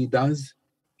what he does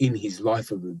in his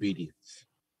life of obedience.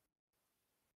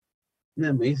 Isn't that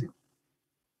amazing?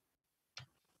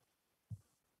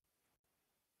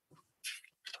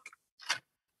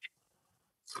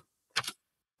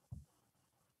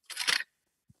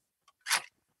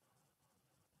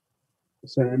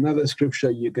 So another scripture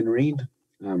you can read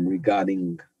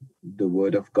regarding the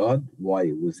word of God, why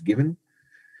it was given.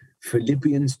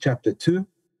 Philippians chapter 2,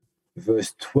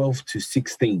 verse 12 to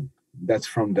 16. That's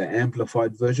from the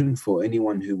Amplified Version for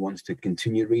anyone who wants to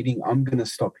continue reading. I'm going to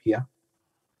stop here.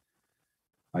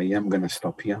 I am going to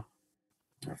stop here.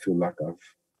 I feel like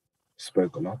I've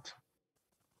spoke a lot.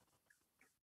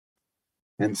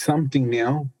 And something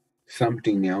now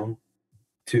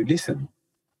to listen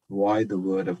why the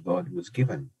word of God was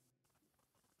given.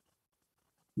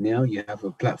 Now you have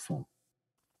a platform.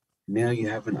 Now you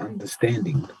have an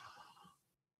understanding.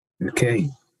 Okay.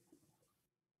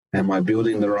 Am I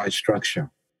building the right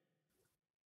structure?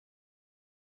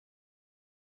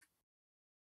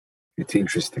 It's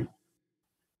interesting.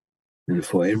 And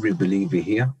for every believer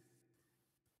here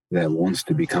that wants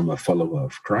to become a follower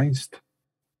of Christ,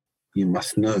 you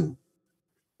must know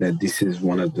that this is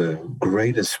one of the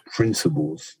greatest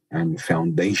principles and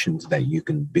foundations that you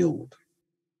can build.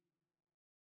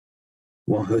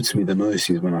 What hurts me the most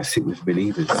is when I sit with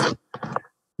believers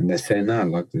and they say, no,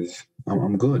 like this,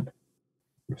 I'm good.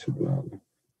 I said, well,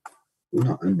 we're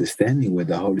not understanding where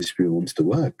the Holy Spirit wants to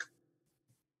work.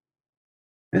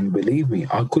 And believe me,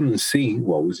 I couldn't see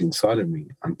what was inside of me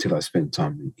until I spent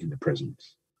time in the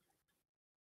presence.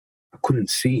 I couldn't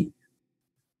see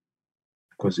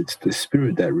because it's the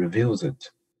Spirit that reveals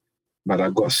it. But I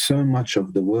got so much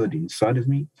of the word inside of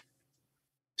me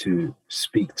to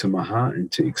speak to my heart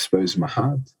and to expose my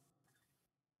heart.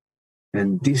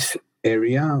 And this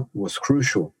area was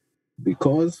crucial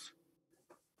because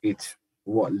it's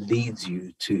what leads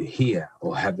you to hear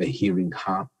or have a hearing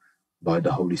heart by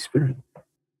the Holy Spirit.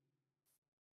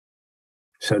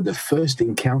 So the first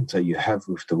encounter you have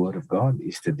with the Word of God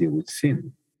is to deal with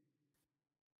sin,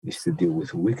 is to deal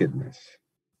with wickedness,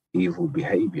 evil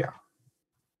behavior,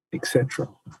 etc.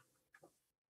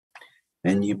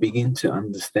 And you begin to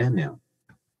understand now.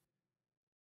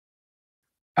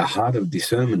 A heart of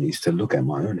discernment is to look at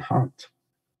my own heart,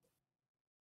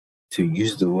 to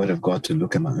use the Word of God to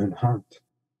look at my own heart.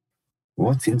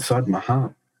 What's inside my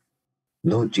heart?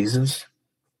 Lord Jesus,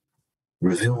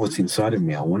 reveal what's inside of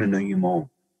me. I want to know you more.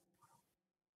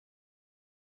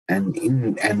 And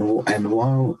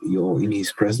while you're in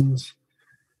His presence,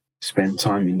 spend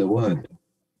time in the Word.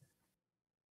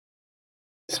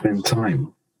 Spend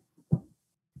time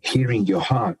hearing your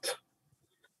heart.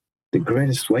 The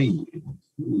greatest way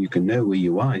you can know where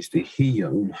you are is to hear your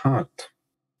own heart.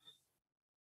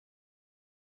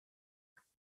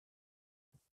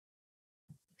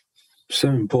 So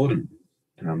important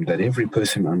that every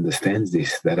person understands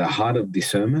this, that a heart of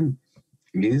discernment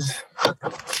is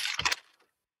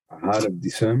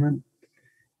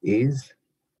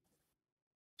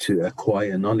to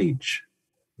acquire knowledge.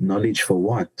 Knowledge for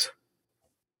what?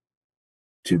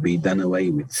 To be done away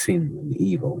with sin and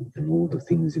evil and all the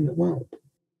things in the world.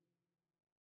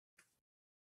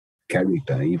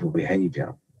 Character, evil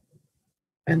behavior,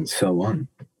 and so on.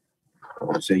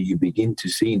 So you begin to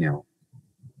see now,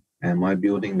 am I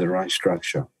building the right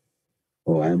structure?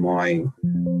 Or am I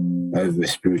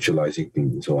over-spiritualizing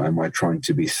things? Or am I trying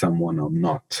to be someone I'm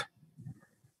not?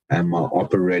 Am I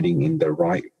operating in the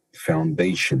right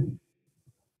foundation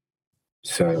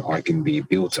so I can be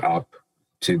built up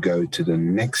to go to the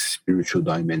next spiritual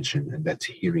dimension, and that's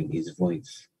hearing His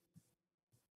voice?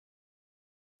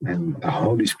 And the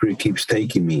Holy Spirit keeps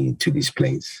taking me to this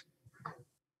place.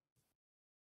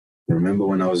 Remember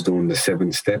when I was doing the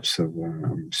 7 steps of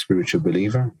spiritual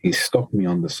believer? He stopped me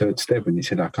on the 3rd step and he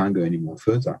said, I can't go any more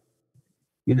further.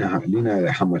 You know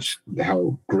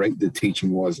how great the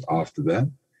teaching was after that?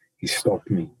 He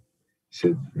stopped me. He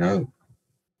said, no.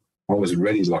 I was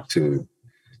ready like to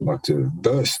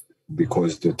burst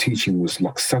because the teaching was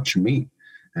like such meat.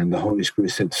 And the Holy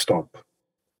Spirit said, stop.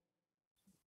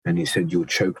 And He said, you'll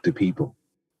choke the people.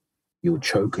 You'll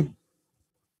choke them.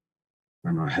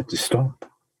 And I had to stop.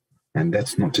 And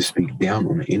that's not to speak down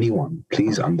on anyone.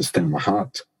 Please understand my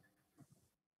heart.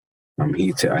 I'm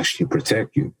here to actually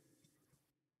protect you.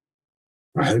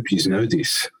 I hope you know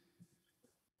this.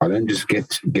 I don't just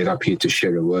get up here to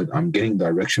share a word. I'm getting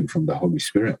direction from the Holy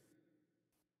Spirit.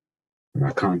 And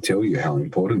I can't tell you how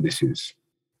important this is.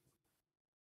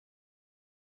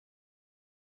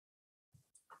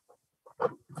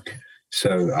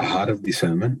 So a heart of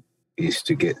discernment is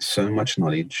to get so much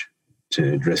knowledge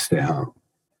to address their heart,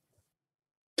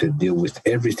 to deal with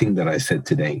everything that I said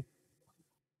today.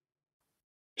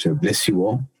 So bless you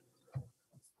all.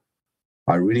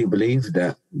 I really believe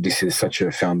that this is such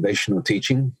a foundational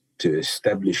teaching to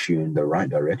establish you in the right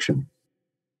direction.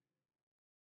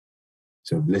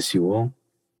 So bless you all.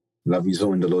 Love you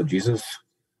all in the Lord Jesus.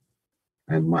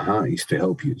 And my heart is to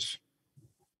help you.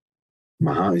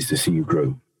 My heart is to see you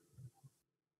grow.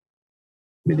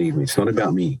 Believe me, it's not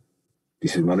about me.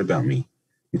 This is not about me.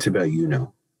 It's about you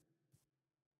now.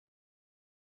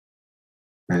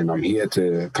 And I'm here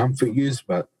to comfort you,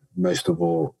 but most of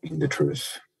all, in the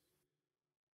truth.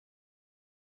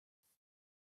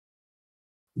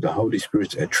 The Holy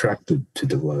Spirit's attracted to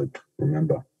the word,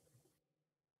 remember?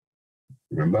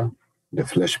 The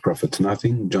flesh profits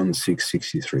nothing, John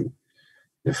 6:63.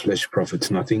 The flesh profits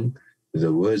nothing.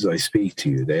 The words I speak to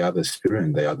you, they are the spirit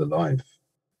and they are the life.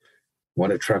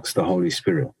 What attracts the Holy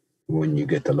Spirit? When you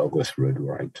get the Logos word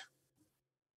right.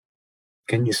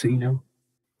 Can you see now?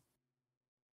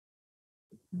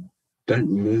 Don't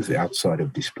move outside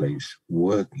of this place.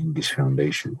 Work in this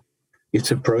foundation.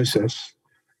 It's a process.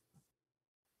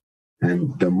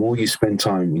 And the more you spend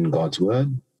time in God's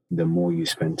word, the more you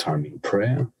spend time in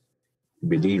prayer,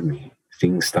 believe me,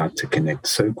 things start to connect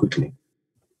so quickly.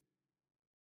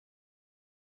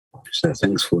 So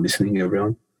thanks for listening,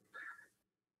 everyone.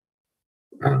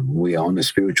 We are on a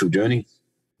spiritual journey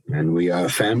and we are a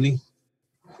family.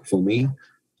 For me,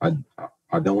 I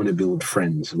don't want to build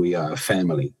friends. We are a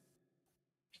family.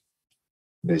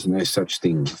 There's no such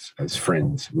thing as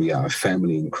friends. We are a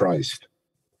family in Christ.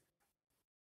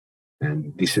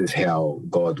 And this is how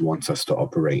God wants us to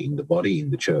operate in the body, in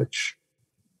the church.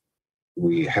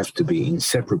 We have to be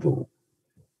inseparable.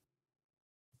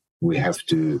 We have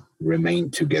to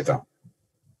remain together.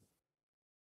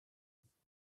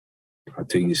 I'll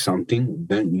tell you something,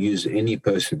 don't use any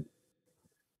person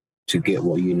to get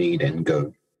what you need and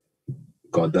go.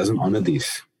 God doesn't honor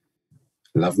this.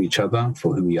 Love each other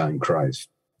for who we are in Christ.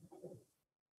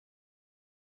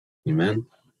 Amen.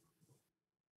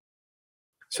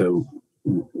 So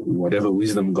whatever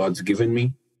wisdom God's given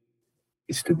me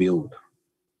is to build.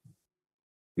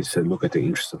 It's to look at the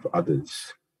interests of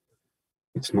others.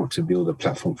 It's not to build a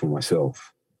platform for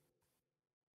myself.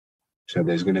 So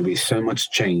there's going to be so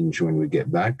much change when we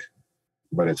get back,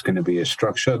 but it's going to be a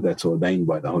structure that's ordained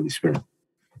by the Holy Spirit.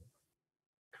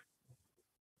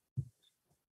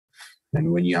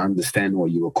 And when you understand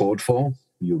what you were called for,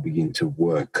 you'll begin to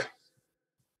work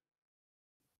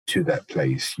to that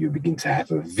place. You begin to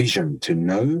have a vision to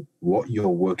know what you're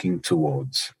working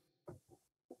towards.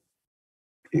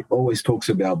 It always talks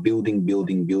about building.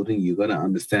 You got to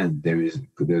understand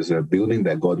there's a building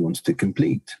that God wants to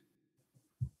complete.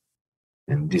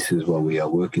 And this is what we are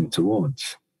working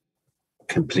towards.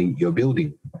 Complete your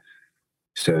building.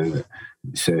 So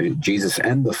Jesus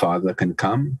and the Father can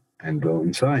come and go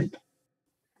inside.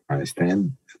 I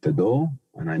stand at the door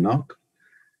and I knock.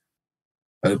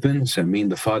 Open, so me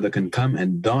and the Father can come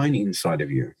and dine inside of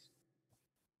you.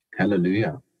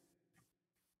 Hallelujah.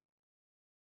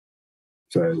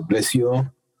 So bless you all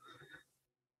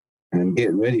and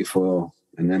get ready for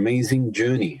an amazing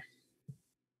journey.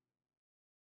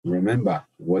 Remember,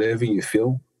 whatever you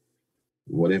feel,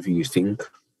 whatever you think,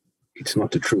 it's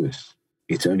not the truth.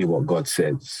 It's only what God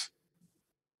says.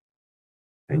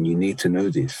 And you need to know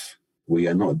this. We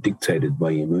are not dictated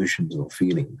by emotions or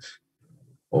feelings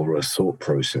or a thought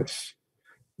process.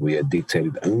 We are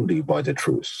dictated only by the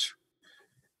truth.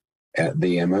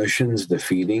 The emotions, the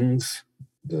feelings,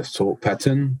 the thought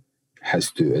pattern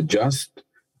has to adjust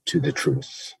to the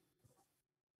truth.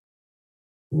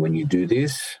 When you do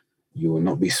this, you will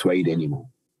not be swayed anymore.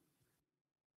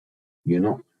 You're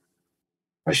not.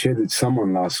 I shared with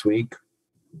someone last week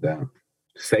that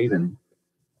Satan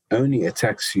only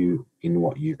attacks you in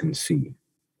what you can see.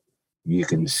 You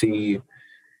can see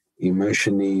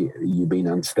emotionally you being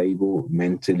unstable,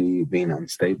 mentally being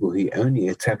unstable. He only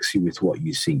attacks you with what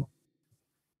you see.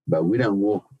 But we don't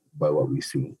walk by what we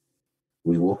see.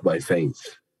 We walk by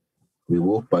faith. We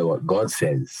walk by what God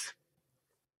says.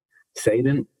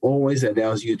 Satan always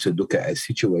allows you to look at a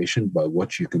situation by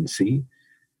what you can see,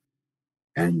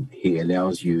 and he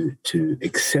allows you to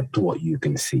accept what you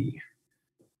can see.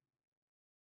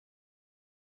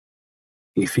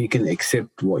 If you can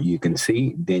accept what you can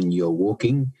see, then you're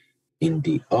walking in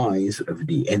the eyes of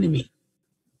the enemy.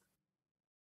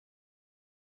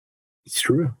 It's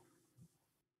true.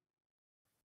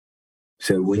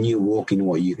 So when you walk in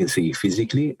what you can see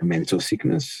physically, mental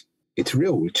sickness, it's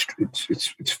real.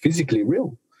 It's physically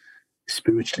real.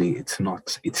 Spiritually, it's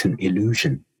not. It's an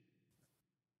illusion.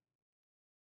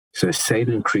 So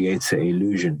Satan creates an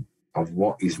illusion of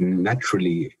what is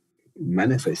naturally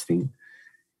manifesting.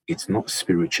 It's not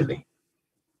spiritually.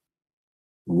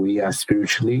 We are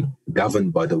spiritually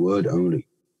governed by the word only.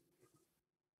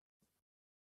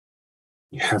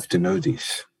 You have to know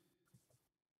this.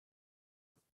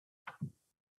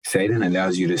 Satan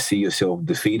allows you to see yourself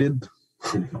defeated.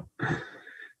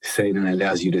 Satan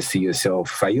allows you to see yourself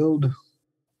failed.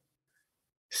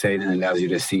 Satan allows you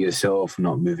to see yourself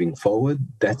not moving forward.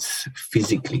 That's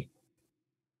physically.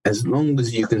 As long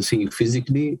as you can see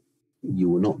physically, you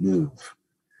will not move.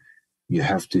 You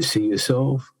have to see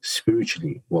yourself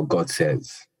spiritually, what God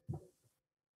says.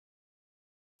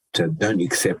 So don't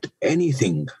accept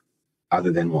anything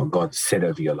other than what God said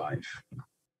over your life.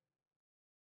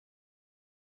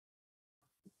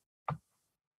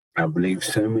 I believe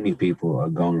so many people are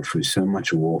going through so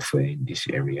much warfare in this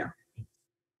area.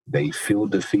 They feel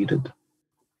defeated.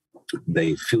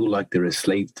 They feel like they're a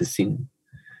slave to sin.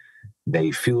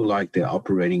 They feel like they're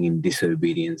operating in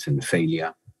disobedience and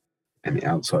failure and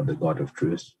outside the God of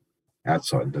truth.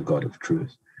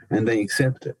 And they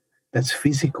accept it. That's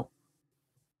physical.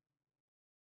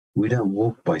 We don't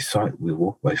walk by sight, we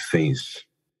walk by faith.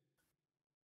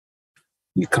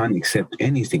 You can't accept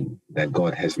anything that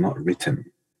God has not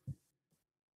written.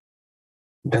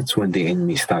 That's when the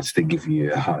enemy starts to give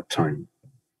you a hard time.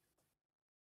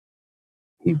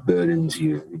 He burdens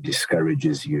you, he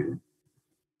discourages you. You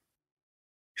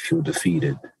feel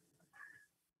defeated.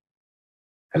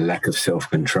 A lack of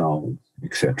self-control,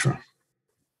 etc.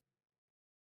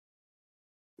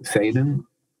 Satan,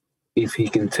 if he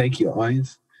can take your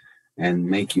eyes and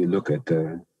make you look at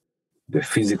the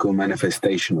physical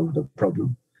manifestation of the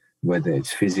problem, whether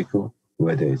it's physical,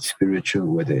 whether it's spiritual,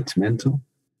 whether it's mental,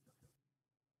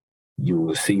 you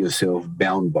will see yourself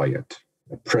bound by it,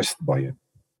 oppressed by it,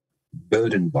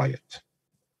 burdened by it.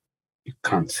 You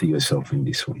can't see yourself in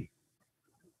this way.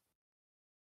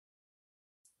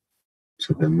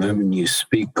 So the moment you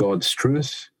speak God's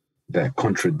truth that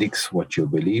contradicts what you're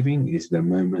believing is the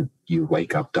moment you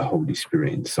wake up the Holy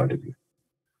Spirit inside of you.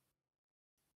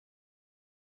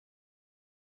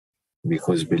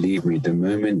 Because believe me, the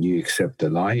moment you accept the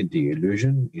lie, the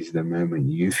illusion, is the moment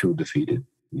you feel defeated,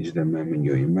 is the moment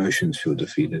your emotions feel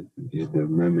defeated, is the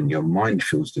moment your mind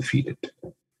feels defeated.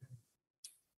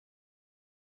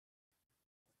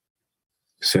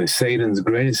 So Satan's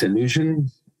greatest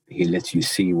illusion, he lets you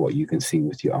see what you can see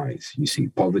with your eyes. You see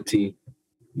poverty,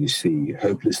 you see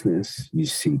hopelessness, you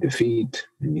see defeat,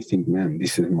 and you think, man,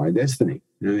 this is my destiny.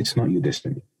 No, it's not your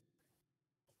destiny.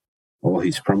 All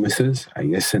his promises are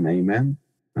yes and amen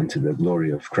unto the glory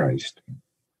of Christ.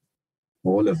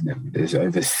 All of them. There's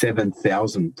over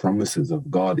 7,000 promises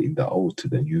of God in the Old to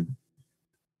the New.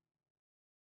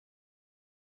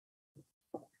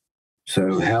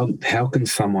 So how can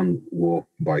someone walk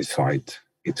by sight?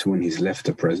 It's when he's left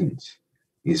the presence.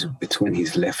 It's when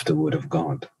he's left the word of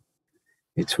God.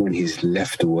 It's when he's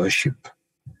left the worship.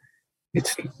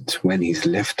 It's when he's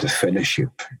left the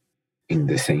fellowship in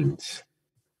the saints.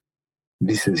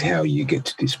 This is how you get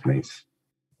to this place.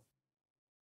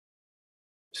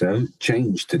 So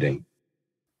change today.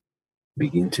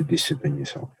 Begin to discipline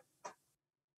yourself.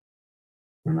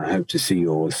 And I hope to see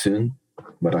you all soon.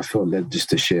 But I felt led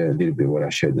just to share a little bit what I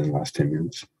shared in the last 10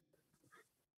 minutes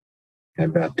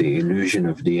about the illusion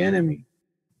of the enemy.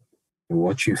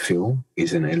 What you feel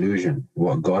is an illusion.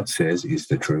 What God says is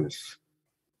the truth.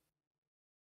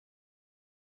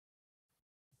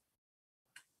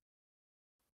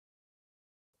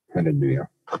 Hallelujah.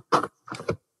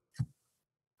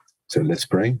 So let's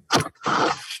pray.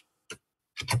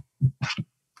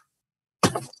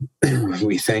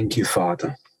 We thank you,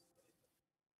 Father.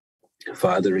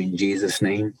 Father, in Jesus'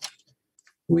 name,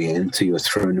 we enter your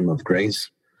throne room of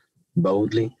grace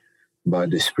boldly by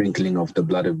the sprinkling of the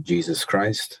blood of Jesus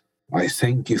Christ. I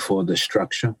thank you for the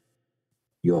structure,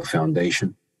 your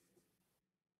foundation.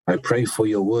 I pray for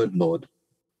your word, Lord,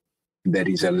 that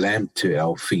is a lamp to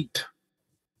our feet.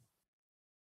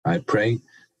 I pray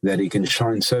that it can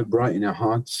shine so bright in our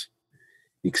hearts,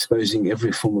 exposing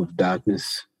every form of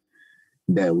darkness,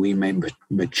 that we may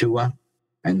mature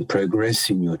and progress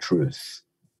in your truth.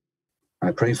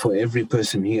 I pray for every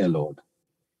person here, Lord,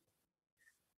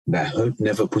 that hope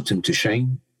never puts them to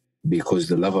shame, because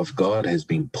the love of God has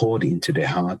been poured into their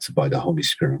hearts by the Holy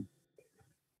Spirit.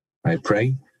 I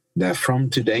pray that from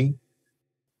today,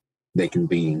 they can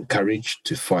be encouraged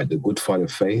to fight the good fight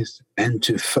of faith and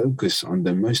to focus on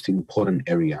the most important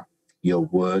area, your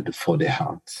word for their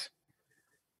hearts.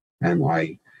 And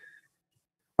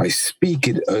I speak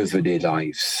it over their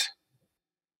lives,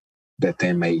 that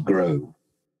they may grow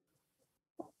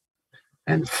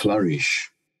and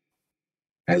flourish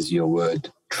as your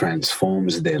word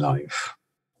transforms their life.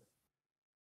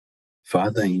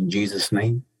 Father, in Jesus'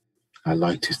 name, I'd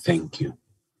like to thank you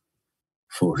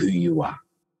for who you are.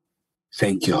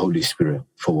 Thank you, Holy Spirit,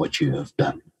 for what you have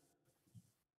done.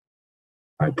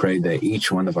 I pray that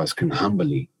each one of us can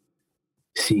humbly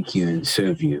seek you and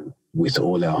serve you with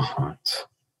all our hearts.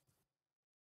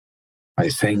 I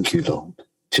thank you, Lord.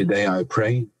 Today I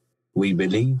pray we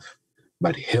believe,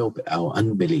 but help our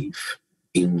unbelief.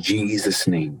 In Jesus'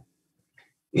 name,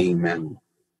 amen.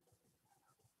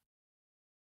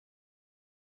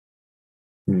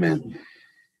 Amen.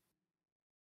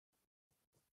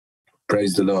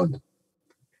 Praise the Lord.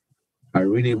 I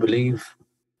really believe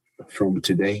from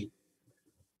today,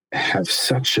 have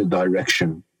such a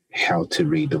direction how to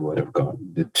read the Word of God.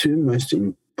 The two most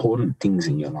important things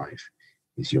in your life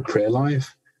is your prayer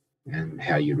life and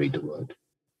how you read the Word.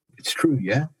 It's true,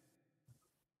 yeah?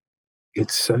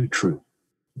 It's so true.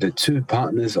 The two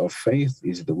partners of faith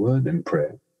is the Word and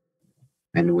prayer.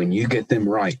 And when you get them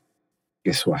right,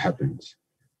 guess what happens?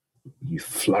 You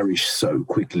flourish so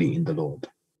quickly in the Lord.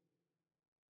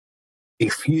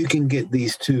 If you can get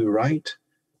these two right,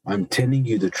 I'm telling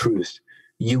you the truth,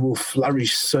 you will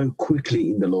flourish so quickly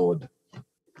in the Lord.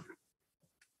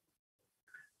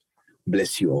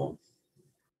 Bless you all.